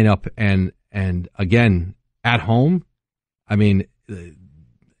that lineup. And again, at home, I mean,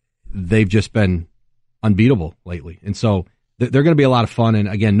 they've just been unbeatable lately. And so they're going to be a lot of fun. And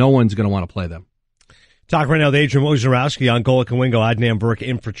again, no one's going to want to play them. Talk right now with Adrian Wojnarowski on Golic and Wingo. Adnan Burke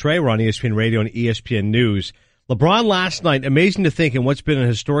in for Trey. We're on ESPN Radio and ESPN News. LeBron last night, amazing to think in what's been a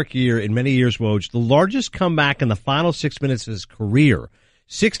historic year in many years, Woj, the largest comeback in the final 6 minutes of his career.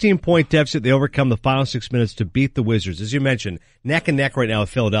 16-point deficit. They overcome the final 6 minutes to beat the Wizards. As you mentioned, neck and neck right now with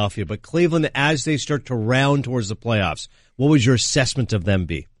Philadelphia. But Cleveland, as they start to round towards the playoffs, what would your assessment of them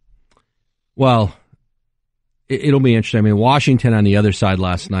be? Well, it'll be interesting. I mean, Washington on the other side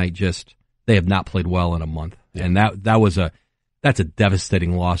last night, they have not played well in a month. Yeah. And that's a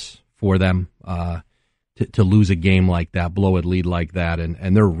devastating loss for them, to lose a game like that, blow a lead like that.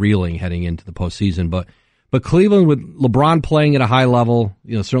 And they're reeling heading into the postseason. But Cleveland, with LeBron playing at a high level,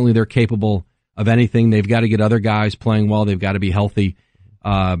 certainly they're capable of anything. They've got to get other guys playing well. They've got to be healthy.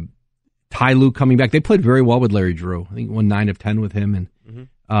 Ty Lue coming back. They played very well with Larry Drew. I think won 9 of 10 with him. And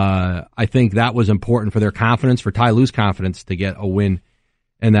I think that was important for their confidence, for Ty Lue's confidence to get a win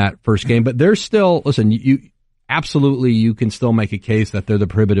in that first game. But they're still, listen, you can still make a case that they're the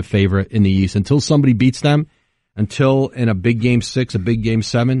prohibitive favorite in the East until somebody beats them, until in a big game 6, a big game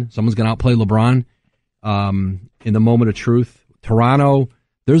 7, someone's going to outplay LeBron. In the moment of truth, Toronto,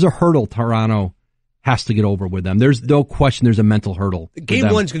 there's a hurdle Toronto has to get over with them. There's no question there's a mental hurdle. Game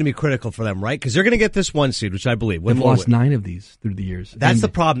 1's going to be critical for them, right? Because they're going to get this 1 seed, which I believe. They've lost 9 of these through the years. That's the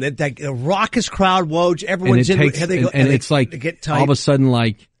problem. That raucous crowd, Woj, everyone's in. It's like all of a sudden,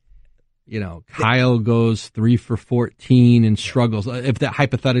 like, Kyle goes 3 for 14 and struggles, if that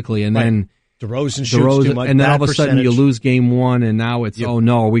hypothetically, and then DeRozan shoots too much, and then all of a sudden you lose game 1, and now it's, oh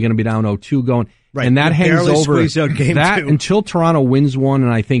no, are we going to be down 0-2 going? Right. And that hangs over game that 2. Until Toronto wins one,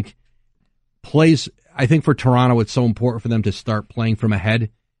 and I think plays I think for Toronto, it's so important for them to start playing from ahead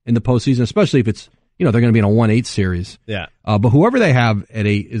in the postseason, especially if it's, they're going to be in a 1-8 series. Yeah. But whoever they have at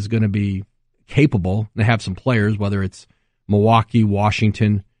 8 is going to be capable. They have some players, whether it's Milwaukee,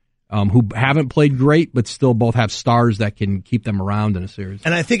 Washington, who haven't played great, but still both have stars that can keep them around in a series.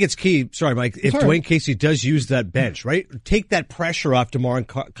 And I think it's key, sorry, Mike, if Dwayne Casey does use that bench, right? Take that pressure off DeMar and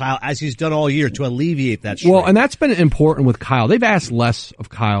Kyle, as he's done all year, to alleviate that strain. Well, and that's been important with Kyle. They've asked less of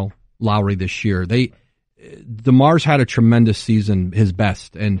Kyle Lowry this year. DeMar's had a tremendous season, his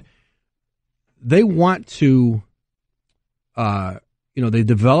best, and they want to, they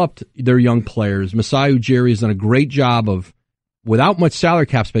developed their young players. Masai Ujiri has done a great job of, without much salary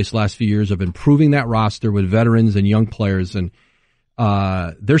cap space the last few years, of improving that roster with veterans and young players. And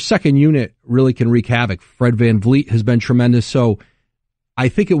their second unit really can wreak havoc. Fred VanVleet has been tremendous. So I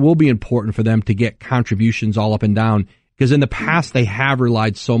think it will be important for them to get contributions all up and down, because in the past they have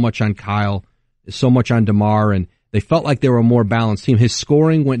relied so much on Kyle, so much on DeMar, and they felt like they were a more balanced team. His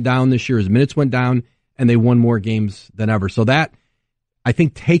scoring went down this year, his minutes went down, and they won more games than ever. So that, I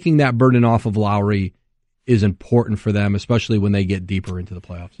think taking that burden off of Lowry is important for them, especially when they get deeper into the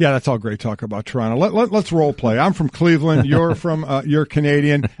playoffs. Yeah, that's all great talk about Toronto. Let's role play. I'm from Cleveland. You're you're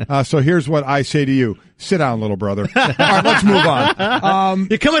Canadian. So here's what I say to you. Sit down, little brother. All right, let's move on.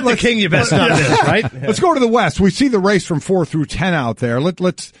 You come at the king, you best not miss, right? Let's go to the West. We see the race from 4 through 10 out there.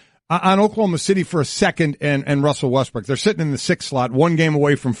 Let's on Oklahoma City for a second and Russell Westbrook. They're sitting in the 6th slot, 1 game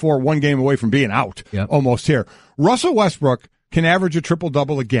away from 4, 1 game away from being out almost here. Russell Westbrook can average a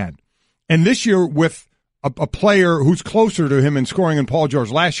triple-double again. And this year with a player who's closer to him in scoring than Paul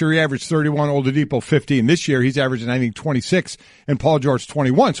George. Last year he averaged 31, Oladipo 15. This year he's averaging, I think, 26, and Paul George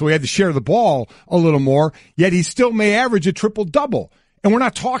 21. So he had to share the ball a little more, yet he still may average a triple-double. And we're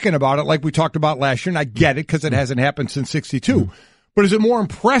not talking about it like we talked about last year, and I get it because it hasn't happened since 62. But is it more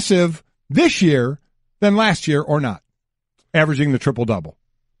impressive this year than last year or not, averaging the triple-double?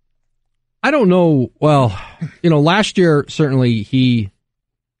 I don't know. Well, last year certainly he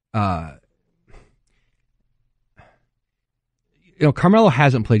Carmelo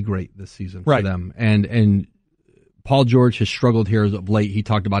hasn't played great this season for them, and Paul George has struggled here as of late. He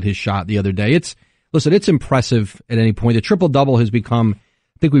talked about his shot the other day. It's impressive at any point. The triple-double has become,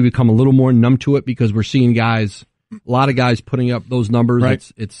 I think we've become a little more numb to it because we're seeing a lot of guys putting up those numbers.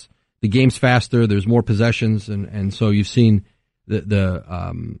 Right. It's the game's faster. There's more possessions, and so you've seen the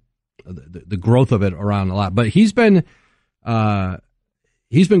growth of it around a lot. But he's been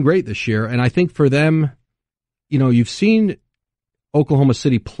great this year, and I think for them, you've seen Oklahoma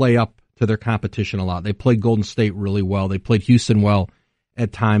City play up to their competition a lot. They played Golden State really well. They played Houston well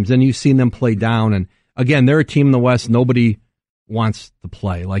at times. And you've seen them play down. And again, they're a team in the West nobody wants to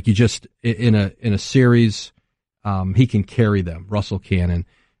play. Like you just, in a series, he can carry them. Russell can.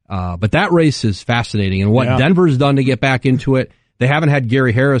 But that race is fascinating. And what Denver's done to get back into it, they haven't had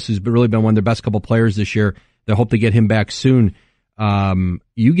Gary Harris, who's really been one of their best couple players this year. They hope to get him back soon.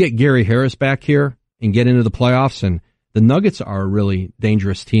 You get Gary Harris back here and get into the playoffs, and the Nuggets are a really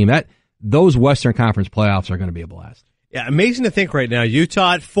dangerous team. Those Western Conference playoffs are going to be a blast. Yeah, amazing to think right now.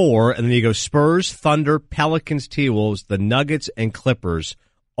 Utah at 4, and then you go Spurs, Thunder, Pelicans, T-Wolves, the Nuggets, and Clippers.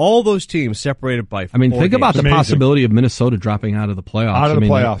 All those teams separated by 4 think about the possibility of Minnesota dropping out of the playoffs.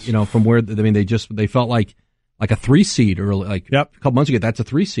 Playoffs. From where they felt like a 3 seed or a couple months ago. That's a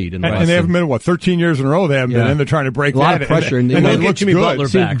 3 seed in the West. And they haven't been 13 years in a row. They haven't been in. They're trying to break a lot of pressure, and they get Jimmy Butler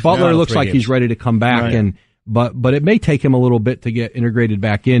back. Butler looks like he's ready to come back, But it may take him a little bit to get integrated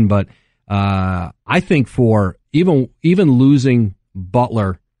back in. But I think for even losing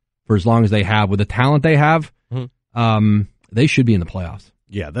Butler for as long as they have, with the talent they have, they should be in the playoffs.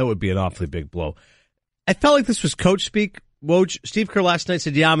 Yeah, that would be an awfully big blow. I felt like this was coach speak. Woj, Steve Kerr last night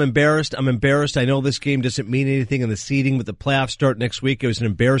said, I'm embarrassed. I know this game doesn't mean anything in the seeding, but the playoffs start next week. It was an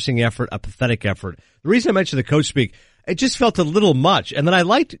embarrassing effort, a pathetic effort. The reason I mentioned the coach speak, it just felt a little much. And then I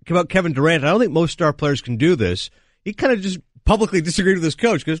liked about Kevin Durant. I don't think most star players can do this. He kind of just publicly disagreed with his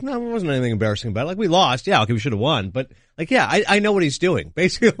coach. Goes, no, there wasn't anything embarrassing about it. Like, we lost. Yeah, okay, we should have won. But, I know what he's doing.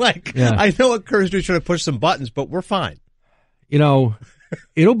 Basically, I know what Kerr's doing, trying to push some buttons, but we're fine.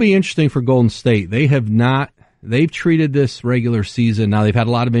 It'll be interesting for Golden State. They've treated this regular season. Now, they've had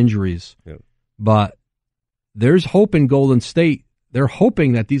a lot of injuries. Yeah. But there's hope in Golden State. They're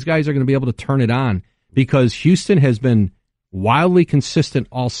hoping that these guys are going to be able to turn it on, because Houston has been wildly consistent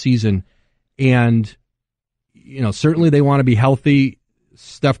all season. And, certainly they want to be healthy.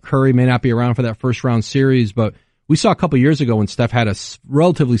 Steph Curry may not be around for that first round series, but we saw a couple years ago when Steph had a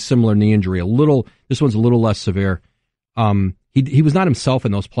relatively similar knee injury. This one's a little less severe. He was not himself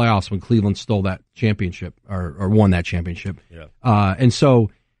in those playoffs when Cleveland stole that championship or won that championship. Yeah. And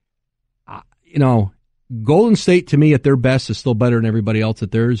so, Golden State, to me, at their best, is still better than everybody else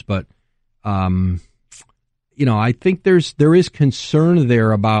at theirs. But, I think there is concern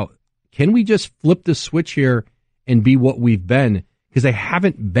there about, can we just flip the switch here and be what we've been? Because they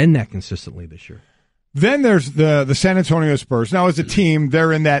haven't been that consistently this year. Then there's the San Antonio Spurs. Now, as a team,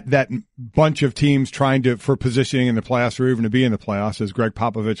 they're in that bunch of teams trying for positioning in the playoffs or even to be in the playoffs, as Greg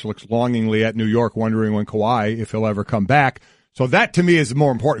Popovich looks longingly at New York, wondering when Kawhi, if he'll ever come back. So that, to me, is the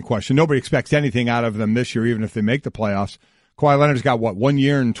more important question. Nobody expects anything out of them this year, even if they make the playoffs. Kawhi Leonard's got, 1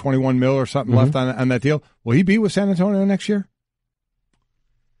 year and $21 million or something left on that deal. Will he be with San Antonio next year?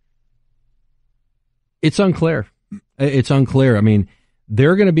 It's unclear. I mean,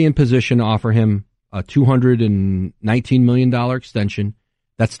 they're going to be in position to offer him a $219 million extension.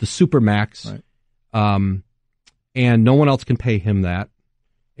 That's the supermax. Right. And no one else can pay him that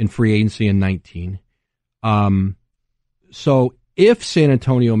in free agency in 19. So if San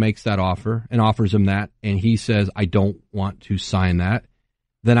Antonio makes that offer and offers him that, and he says, I don't want to sign that,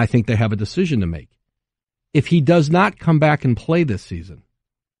 then I think they have a decision to make. If he does not come back and play this season,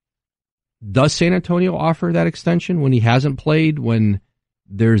 does San Antonio offer that extension when he hasn't played, when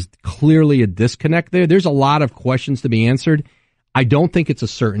there's clearly a disconnect there? There's a lot of questions to be answered. I don't think it's a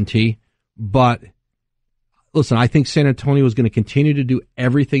certainty, but listen, I think San Antonio is going to continue to do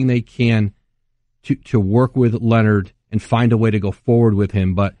everything they can to work with Leonard and find a way to go forward with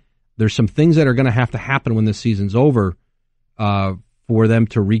him. But there's some things that are going to have to happen when this season's over for them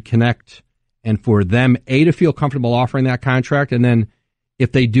to reconnect and for them, to feel comfortable offering that contract. And then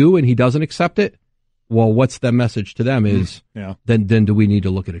if they do and he doesn't accept it, well, what's the message to them is then do we need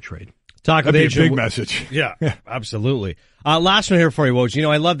to look at a trade? That'd be a big message. Yeah, absolutely. Last one here for you,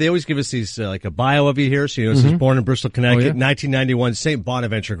 Woj. I love, they always give us these, like a bio of you here. So, this is born in Bristol, Connecticut, 1991, St.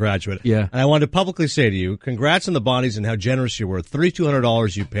 Bonaventure graduate. Yeah. And I wanted to publicly say to you, congrats on the Bonnies and how generous you were.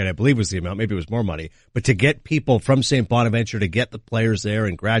 $3,200 you paid, I believe was the amount. Maybe it was more money. But to get people from St. Bonaventure, to get the players there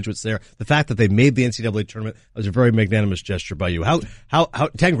and graduates there, the fact that they made the NCAA tournament was a very magnanimous gesture by you. How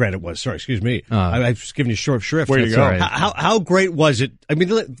 $10,000 it was. Sorry, excuse me. I've just given you short shrift. Where you go. Right. How great was it? I mean,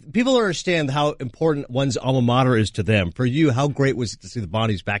 people don't understand how important one's alma mater is to them. For you, how great was it to see the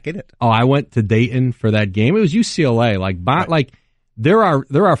Bonnies back in it? Oh, I went to Dayton for that game. It was UCLA. Like there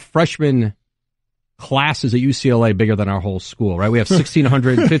are freshman classes at UCLA bigger than our whole school, right? We have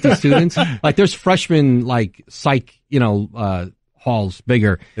 1,650 students. Like there's freshman psych, halls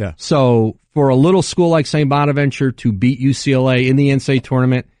bigger. Yeah. So for a little school like St. Bonaventure to beat UCLA in the NCAA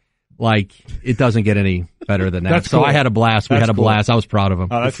tournament, it doesn't get any better than that. That's so cool. I had a blast. We had a blast. I was proud of him.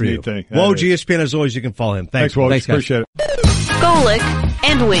 Oh, that's a neat thing. Woj, ESPN, as always, you can follow him. Thanks, Woj. Thanks, guys. Appreciate it. Golic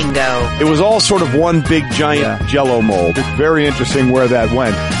and Wingo. It was all sort of one big giant Jell-O mold. It's very interesting where that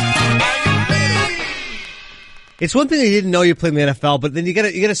went. It's one thing that you didn't know you played in the NFL, but then you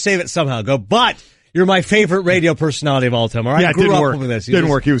gotta save it somehow. But you're my favorite radio personality of all time. All right, Yeah, it didn't work. Didn't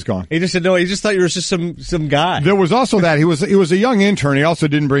work. He was gone. He just said no. He just thought you were just some guy. There was also that he was a young intern. He also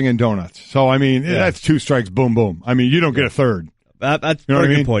didn't bring in donuts. So I mean, that's 2 strikes. Boom, boom. I mean, you don't get a third. That's you know a very what I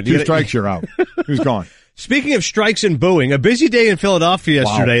mean? good point. 2 strikes, you're out. He was gone. Speaking of strikes and booing, a busy day in Philadelphia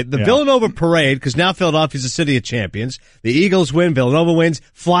yesterday. The Villanova parade, because now Philadelphia's a city of champions. The Eagles win, Villanova wins,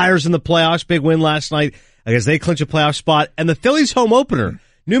 Flyers in the playoffs, big win last night. I guess they clinch a playoff spot. And the Phillies home opener.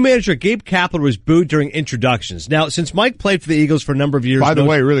 New manager Gabe Kapler was booed during introductions. Now, since Mike played for the Eagles for a number of years... By the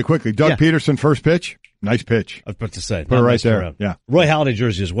way, really quickly, Doug Peterson, first pitch. Nice pitch. I was about to say. Put it right there. Yeah. Roy Halladay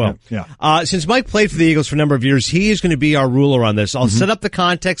jersey as well. Yeah. Since Mike played for the Eagles for a number of years, he is going to be our ruler on this. I'll set up the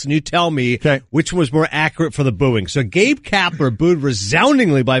context and you tell me which one was more accurate for the booing. So Gabe Kapler, booed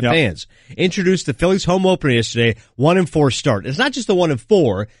resoundingly by fans, introduced the Phillies home opener yesterday, 1-4 start. It's not just the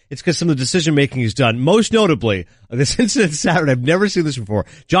 1-4, it's because some of the decision making he's done. Most notably, this incident Saturday, I've never seen this before.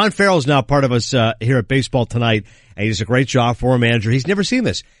 John Farrell's now part of us here at Baseball Tonight, and he does a great job for a manager. He's never seen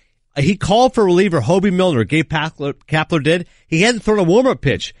this. He called for reliever Hobie Milner. Gabe Kapler did. He hadn't thrown a warm-up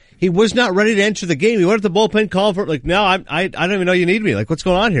pitch. He was not ready to enter the game. He went at the bullpen, called for it. No, I don't even know you need me. What's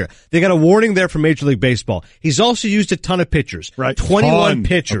going on here? They got a warning there from Major League Baseball. He's also used a ton of pitchers. Right. 21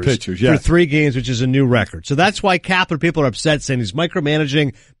 pitchers yes. through 3 games, which is a new record. So that's why Kapler, people are upset, saying he's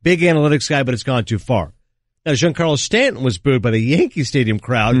micromanaging, big analytics guy, but it's gone too far. Now, Giancarlo Stanton was booed by the Yankee Stadium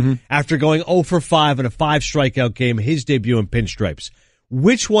crowd after going 0 for 5 in a 5-strikeout game, his debut in pinstripes.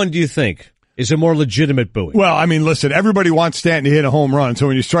 Which one do you think is a more legitimate booing? Well, I mean, listen, everybody wants Stanton to hit a home run. So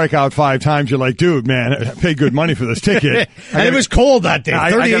when you strike out 5 times, you're like, dude, man, I paid good money for this ticket. And it was cold that day.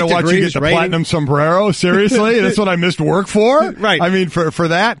 I got to watch you get the platinum sombrero. Seriously? That's what I missed work for? Right. I mean, for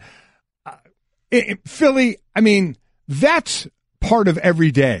that. Philly, I mean, that's part of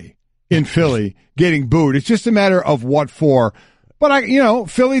every day in Philly getting booed. It's just a matter of what for. But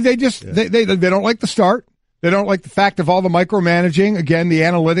Philly, they don't like the start. They don't like the fact of all the micromanaging. Again, the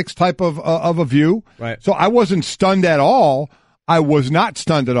analytics type of a view. Right. So I wasn't stunned at all. I was not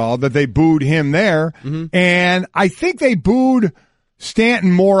stunned at all that they booed him there. Mm-hmm. And I think they booed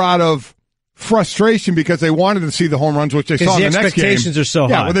Stanton more out of frustration because they wanted to see the home runs, which they saw in the next game. Expectations are so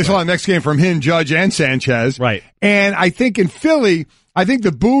high. Yeah, well, they saw the next game from him, Judge, and Sanchez. Right. And I think in Philly, I think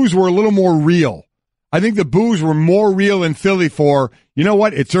the boos were a little more real. I think the boos were more real in Philly for, you know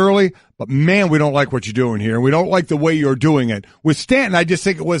what, it's early, but man, we don't like what you're doing here. We don't like the way you're doing it. With Stanton, I just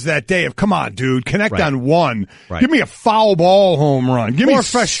think it was that day of, come on, dude, connect on one. Right. Give me a foul ball home run. Give more me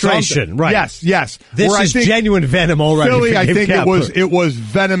frustration. Something. Right. Yes. This is genuine venom already. Philly, I think Kepler. it was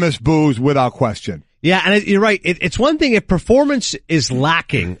venomous boos without question. Yeah, and you're right. It's one thing if performance is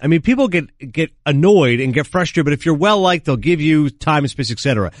lacking. I mean, people get annoyed and get frustrated, but if you're well-liked, they'll give you time and space,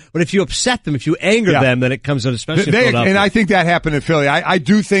 etc. But if you upset them, if you anger them, then it comes out, especially in Philadelphia. And I think that happened in Philly. I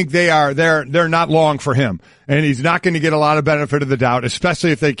do think they're not long for him. And he's not going to get a lot of benefit of the doubt, especially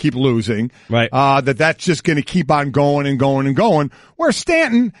if they keep losing. Right. That's just going to keep on going and going and going. Where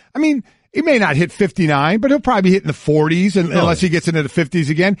Stanton, I mean, he may not hit 59, but he'll probably hit in the 40s unless he gets into the 50s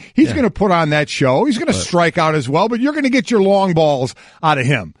again. He's going to put on that show. He's going to strike out as well, but you're going to get your long balls out of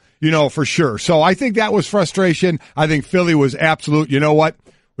him, for sure. So I think that was frustration. I think Philly was absolute, you know what?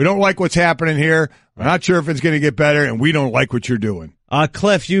 We don't like what's happening here. We're not sure if it's going to get better, and we don't like what you're doing.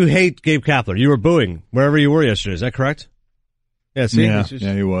 Cliff, you hate Gabe Kapler. You were booing wherever you were yesterday. Is that correct? Yeah, see? Yeah,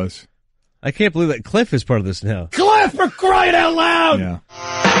 he was. I can't believe that Cliff is part of this now. Cliff, for crying out loud! Yeah.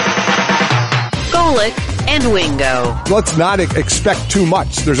 Golic and Wingo. Let's not expect too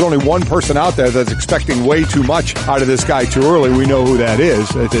much. There's only one person out there that's expecting way too much out of this guy too early. We know who that is.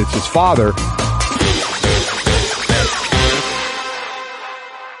 It's his father.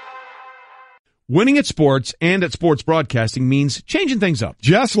 Winning at sports and at sports broadcasting means changing things up.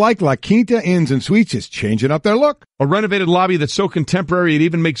 Just like La Quinta Inns and Suites is changing up their look. A renovated lobby that's so contemporary it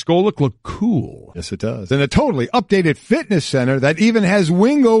even makes Golic look cool. Yes, it does. And a totally updated fitness center that even has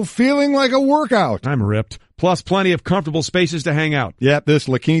Wingo feeling like a workout. I'm ripped. Plus plenty of comfortable spaces to hang out. Yep, this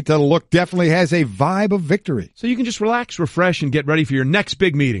La Quinta look definitely has a vibe of victory. So you can just relax, refresh, and get ready for your next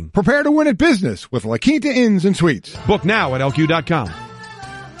big meeting. Prepare to win at business with La Quinta Inns and Suites. Book now at LQ.com.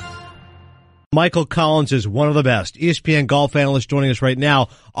 Michael Collins is one of the best. ESPN golf analyst joining us right now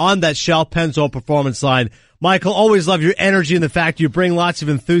on that Shell Pennzoil Performance line. Michael, always love your energy and the fact you bring lots of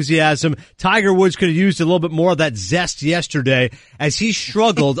enthusiasm. Tiger Woods could have used a little bit more of that zest yesterday as he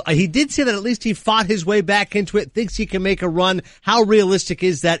struggled. He did say that at least he fought his way back into it, thinks he can make a run. How realistic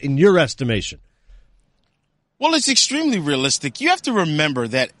is that in your estimation? Well, it's extremely realistic. You have to remember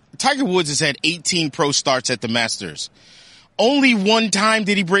that Tiger Woods has had 18 pro starts at the Masters. Only one time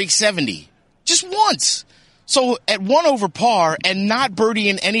did he break 70. Just once. So at 1 over par and not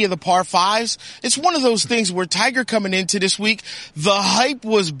birdieing any of the par fives, it's one of those things where Tiger coming into this week, the hype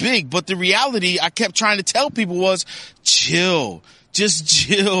was big, but the reality I kept trying to tell people was chill. Just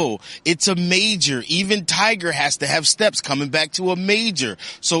chill. It's a major. Even Tiger has to have steps coming back to a major.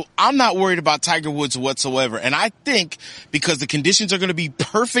 So I'm not worried about Tiger Woods whatsoever. And I think because the conditions are going to be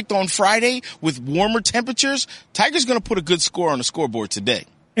perfect on Friday with warmer temperatures, Tiger's going to put a good score on the scoreboard today.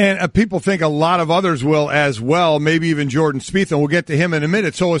 And people think a lot of others will as well, maybe even Jordan Spieth, and we'll get to him in a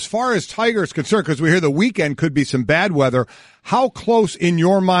minute. So as far as Tiger is concerned, because we hear the weekend could be some bad weather, how close in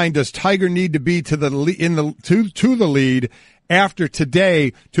your mind does Tiger need to be to the lead after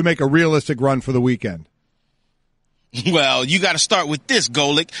today to make a realistic run for the weekend? Well, you got to start with this,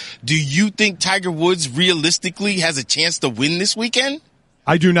 Golic. Do you think Tiger Woods realistically has a chance to win this weekend?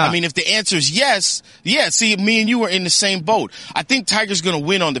 I do not. I mean, if the answer is yes, see, me and you are in the same boat. I think Tiger's going to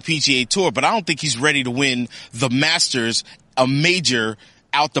win on the PGA Tour, but I don't think he's ready to win the Masters, a major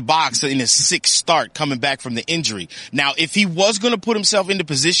out the box in his sixth start coming back from the injury. Now, if he was going to put himself into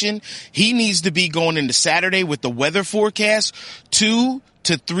position, he needs to be going into Saturday with the weather forecast 2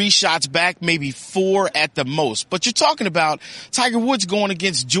 to 3 shots back, maybe 4 at the most. But you're talking about Tiger Woods going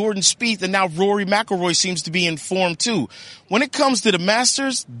against Jordan Spieth, and now Rory McIlroy seems to be in form too. When it comes to the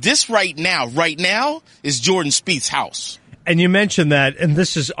Masters, this right now is Jordan Spieth's house. And you mentioned that, and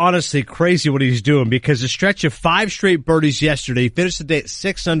this is honestly crazy what he's doing, because a stretch of 5 straight birdies yesterday, he finished the day at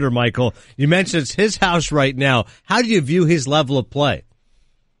 6 under, Michael. You mentioned it's his house right now. How do you view his level of play?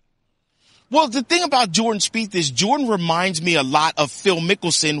 Well, the thing about Jordan Spieth is Jordan reminds me a lot of Phil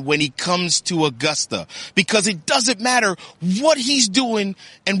Mickelson when he comes to Augusta, because it doesn't matter what he's doing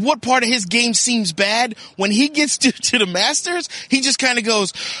and what part of his game seems bad. When he gets to the Masters, he just kind of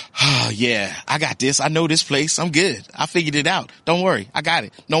goes, oh, yeah, I got this. I know this place. I'm good. I figured it out. Don't worry. I got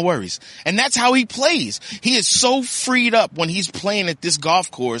it. No worries. And that's how he plays. He is so freed up when he's playing at this golf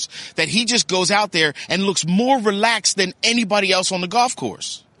course that he just goes out there and looks more relaxed than anybody else on the golf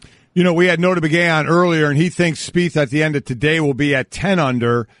course. You know, we had Nota Begay on earlier, and he thinks Spieth at the end of today will be at 10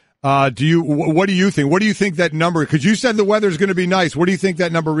 under. What do you think? What do you think that number? Because you said the weather's going to be nice. What do you think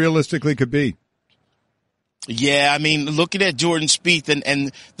that number realistically could be? Yeah, I mean, looking at Jordan Spieth,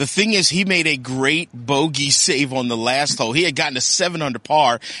 and the thing is, he made a great bogey save on the last hole. He had gotten a 7 under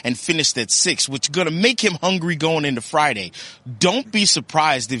par and finished at 6, which is going to make him hungry going into Friday. Don't be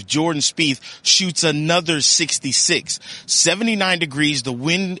surprised if Jordan Spieth shoots another 66. 79 degrees. The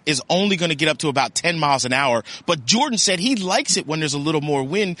wind is only going to get up to about 10 miles an hour. But Jordan said he likes it when there's a little more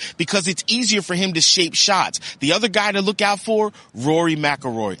wind because it's easier for him to shape shots. The other guy to look out for, Rory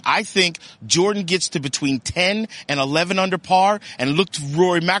McIlroy. I think Jordan gets to between 10 and 11 under par, and look to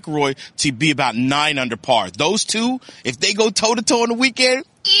Rory McIlroy to be about 9 under par. Those two, if they go toe-to-toe on the weekend,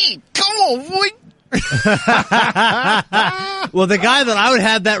 come on, boy. Well, the guy that I would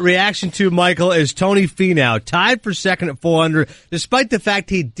have that reaction to, Michael, is Tony Finau, tied for second at 400, despite the fact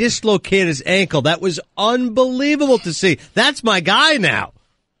he dislocated his ankle. That was unbelievable to see. That's my guy now.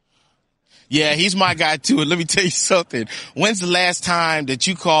 Yeah, he's my guy too. And let me tell you something. When's the last time that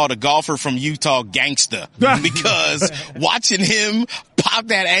you called a golfer from Utah gangster? Because watching him pop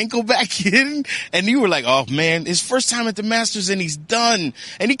that ankle back in, and you were like, oh man, his first time at the Masters and he's done.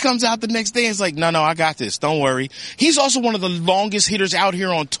 And he comes out the next day and is like, no, I got this. Don't worry. He's also one of the longest hitters out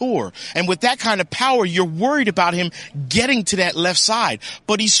here on tour. And with that kind of power, you're worried about him getting to that left side.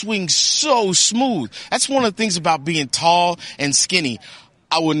 But he swings so smooth. That's one of the things about being tall and skinny.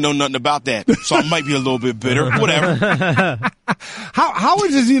 I wouldn't know nothing about that, so I might be a little bit bitter. Whatever. How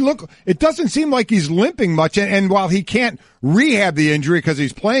does he look? It doesn't seem like he's limping much, and while he can't rehab the injury because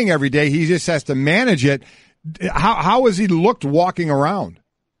he's playing every day, he just has to manage it. How has he looked walking around?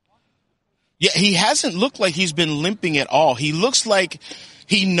 Yeah, he hasn't looked like he's been limping at all. He looks like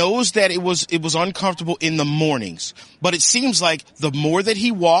he knows that it was uncomfortable in the mornings, but it seems like the more that he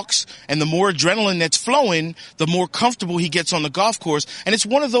walks and the more adrenaline that's flowing, the more comfortable he gets on the golf course. And it's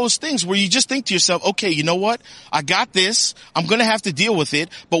one of those things where you just think to yourself, okay, you know what? I got this. I'm going to have to deal with it.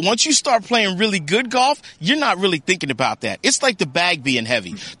 But once you start playing really good golf, you're not really thinking about that. It's like the bag being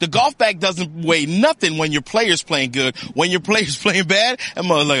heavy. The golf bag doesn't weigh nothing when your player's playing good. When your player's playing bad, that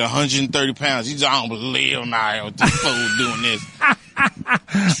mother like 130 pounds. You just, I don't believe now what this fool doing this.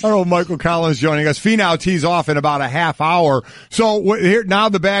 Oh, Michael Collins joining us. Finau tees off in about a half hour. So here now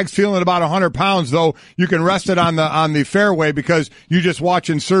the bag's feeling about 100 pounds, though. You can rest it on the fairway because you're just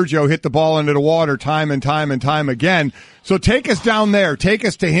watching Sergio hit the ball into the water time and time again. So take us down there. Take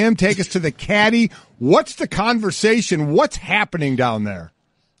us to him. Take us to the caddy. What's the conversation? What's happening down there?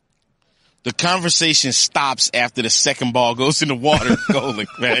 The conversation stops after the second ball goes in the water, Golic,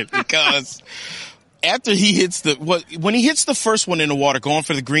 man, because after he hits when he hits the first one in the water, going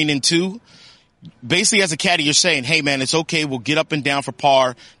for the green in 2, basically as a caddy, you're saying, hey man, it's okay. We'll get up and down for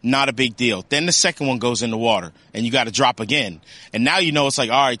par. Not a big deal. Then the second one goes in the water and you got to drop again. And now you know it's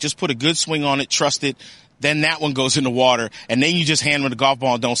like, all right, just put a good swing on it. Trust it. Then that one goes in the water and then you just hand him the golf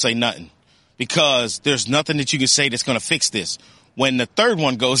ball and don't say nothing because there's nothing that you can say that's going to fix this. When the third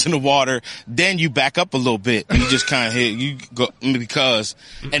one goes in the water, then you back up a little bit and you just kind of hit, you go, because,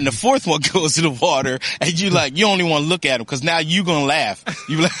 and the fourth one goes in the water and you only want to look at him because now you going to laugh.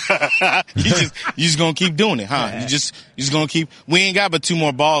 You like, you just going to keep doing it, huh? You just going to keep, we ain't got but 2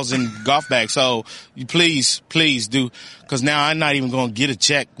 more balls in golf bag. So you please do, because now I'm not even going to get a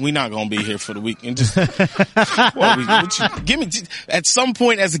check. We're not going to be here for the weekend. Just, give me, at some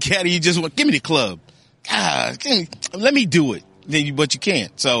point as a caddy, you just want, give me the club. God, let me do it. But you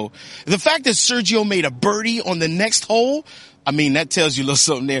can't. So the fact that Sergio made a birdie on the next hole, I mean, that tells you a little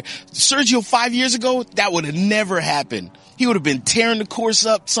something there. Sergio 5 years ago, that would have never happened. He would have been tearing the course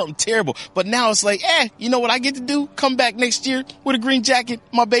up, something terrible. But now it's like, you know what I get to do? Come back next year with a green jacket.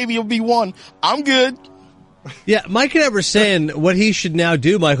 My baby will be 1. I'm good. Yeah, Mike and I were saying what he should now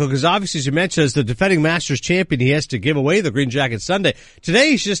do, Michael, because obviously, as you mentioned, as the defending Masters champion, he has to give away the green jacket Sunday.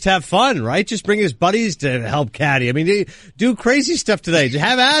 Today, he should just have fun, right? Just bring his buddies to help caddy. I mean, do crazy stuff today. Just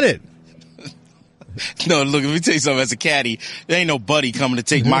have at it. No, look, let me tell you something. As a caddy, there ain't no buddy coming to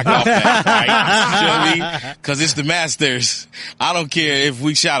take my golf bag, right? You know what I mean? Because it's the Masters. I don't care if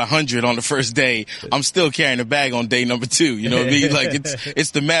we shot 100 on the first day. I'm still carrying the bag on day number 2. You know what I mean? Like,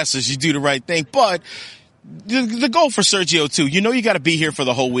 it's the Masters. You do the right thing. But the goal for Sergio, too, you know you got to be here for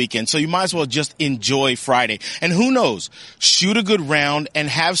the whole weekend, so you might as well just enjoy Friday. And who knows, shoot a good round and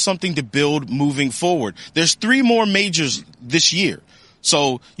have something to build moving forward. There's 3 more majors this year.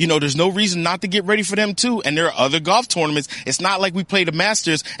 So, you know, there's no reason not to get ready for them, too. And there are other golf tournaments. It's not like we play the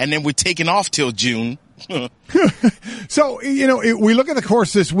Masters and then we're taking off till June. So, you know, we look at the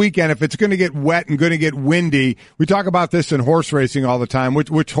course this weekend. If it's going to get wet and going to get windy, we talk about this in horse racing all the time.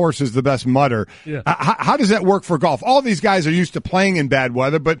 Which horse is the best mudder? Yeah. How does that work for golf? All these guys are used to playing in bad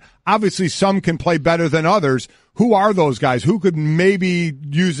weather, but obviously some can play better than others. Who are those guys? Who could maybe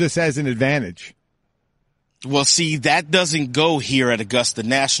use this as an advantage? Well, see, that doesn't go here at Augusta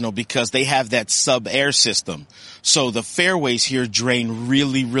National because they have that sub-air system. So the fairways here drain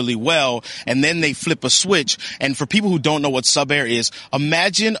really, really well, and then they flip a switch. And for people who don't know what sub-air is,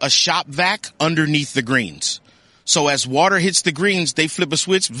 imagine a shop vac underneath the greens. So as water hits the greens, they flip a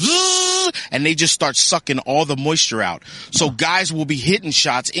switch, and they just start sucking all the moisture out. So guys will be hitting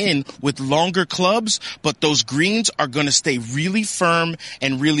shots in with longer clubs, but those greens are going to stay really firm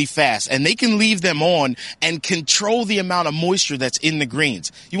and really fast. And they can leave them on and control the amount of moisture that's in the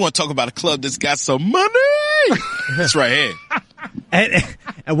greens. You want to talk about a club that's got some money? That's right here.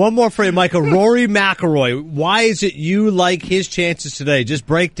 And one more for you, Michael. Rory McIlroy. Why is it you like his chances today? Just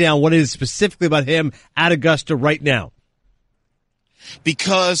break down what it is specifically about him at Augusta right now.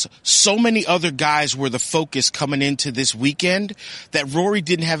 Because so many other guys were the focus coming into this weekend that Rory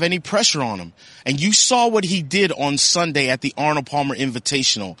didn't have any pressure on him. And you saw what he did on Sunday at the Arnold Palmer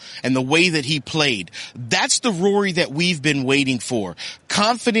Invitational and the way that he played. That's the Rory that we've been waiting for.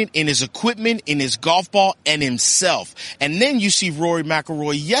 Confident in his equipment, in his golf ball, and himself. And then you see Rory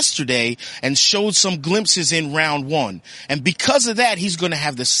McIlroy yesterday and showed some glimpses in round 1. And because of that, he's going to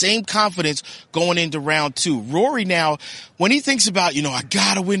have the same confidence going into round 2. Rory now, when he thinks about, you know, I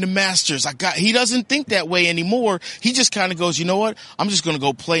got to win the Masters, he doesn't think that way anymore. He just kind of goes, you know what? I'm just going to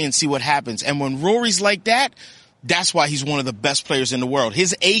go play and see what happens. And when Rory's like that, that's why he's one of the best players in the world.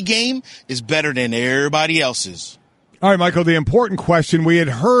 His A game is better than everybody else's. All right, Michael, the important question. We had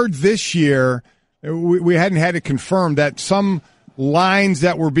heard this year, we hadn't had it confirmed, that some lines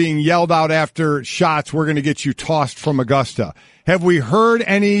that were being yelled out after shots were going to get you tossed from Augusta. Have we heard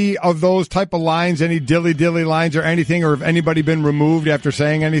any of those type of lines, any dilly-dilly lines or anything, or have anybody been removed after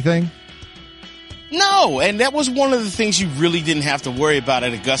saying anything? No, and that was one of the things you really didn't have to worry about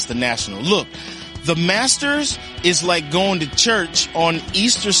at Augusta National. Look, the Masters is like going to church on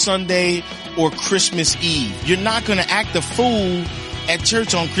Easter Sunday or Christmas Eve. You're not going to act a fool at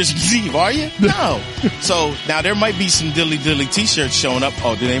church on Christmas Eve, are you? No. So now there might be some dilly-dilly t-shirts showing up.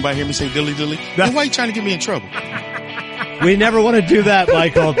 Oh, did anybody hear me say dilly-dilly? Why are you trying to get me in trouble? We never want to do that,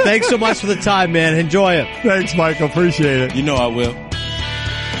 Michael. Thanks so much for the time, man. Enjoy it. Thanks, Michael. Appreciate it. You know I will.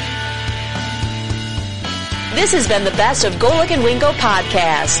 This has been the Best of Golic and Wingo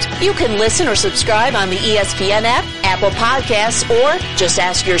podcast. You can listen or subscribe on the ESPN app, Apple Podcasts, or just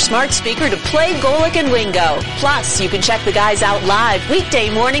ask your smart speaker to play Golic and Wingo. Plus, you can check the guys out live weekday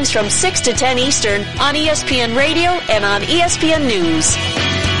mornings from 6 to 10 Eastern on ESPN Radio and on ESPN News.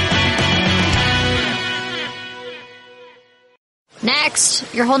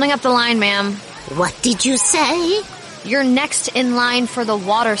 Next, you're holding up the line, ma'am. What did you say? You're next in line for the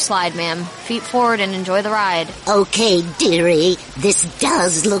water slide, ma'am. Feet forward and enjoy the ride. Okay, dearie. This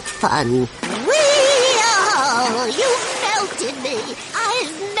does look fun. Whee-oh! You melted me.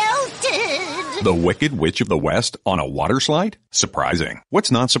 I've melted. The Wicked Witch of the West on a water slide? Surprising.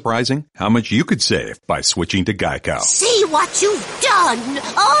 What's not surprising? How much you could save by switching to Geico. See what you've done.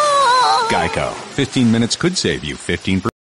 Oh! Geico. 15 minutes could save you 15%.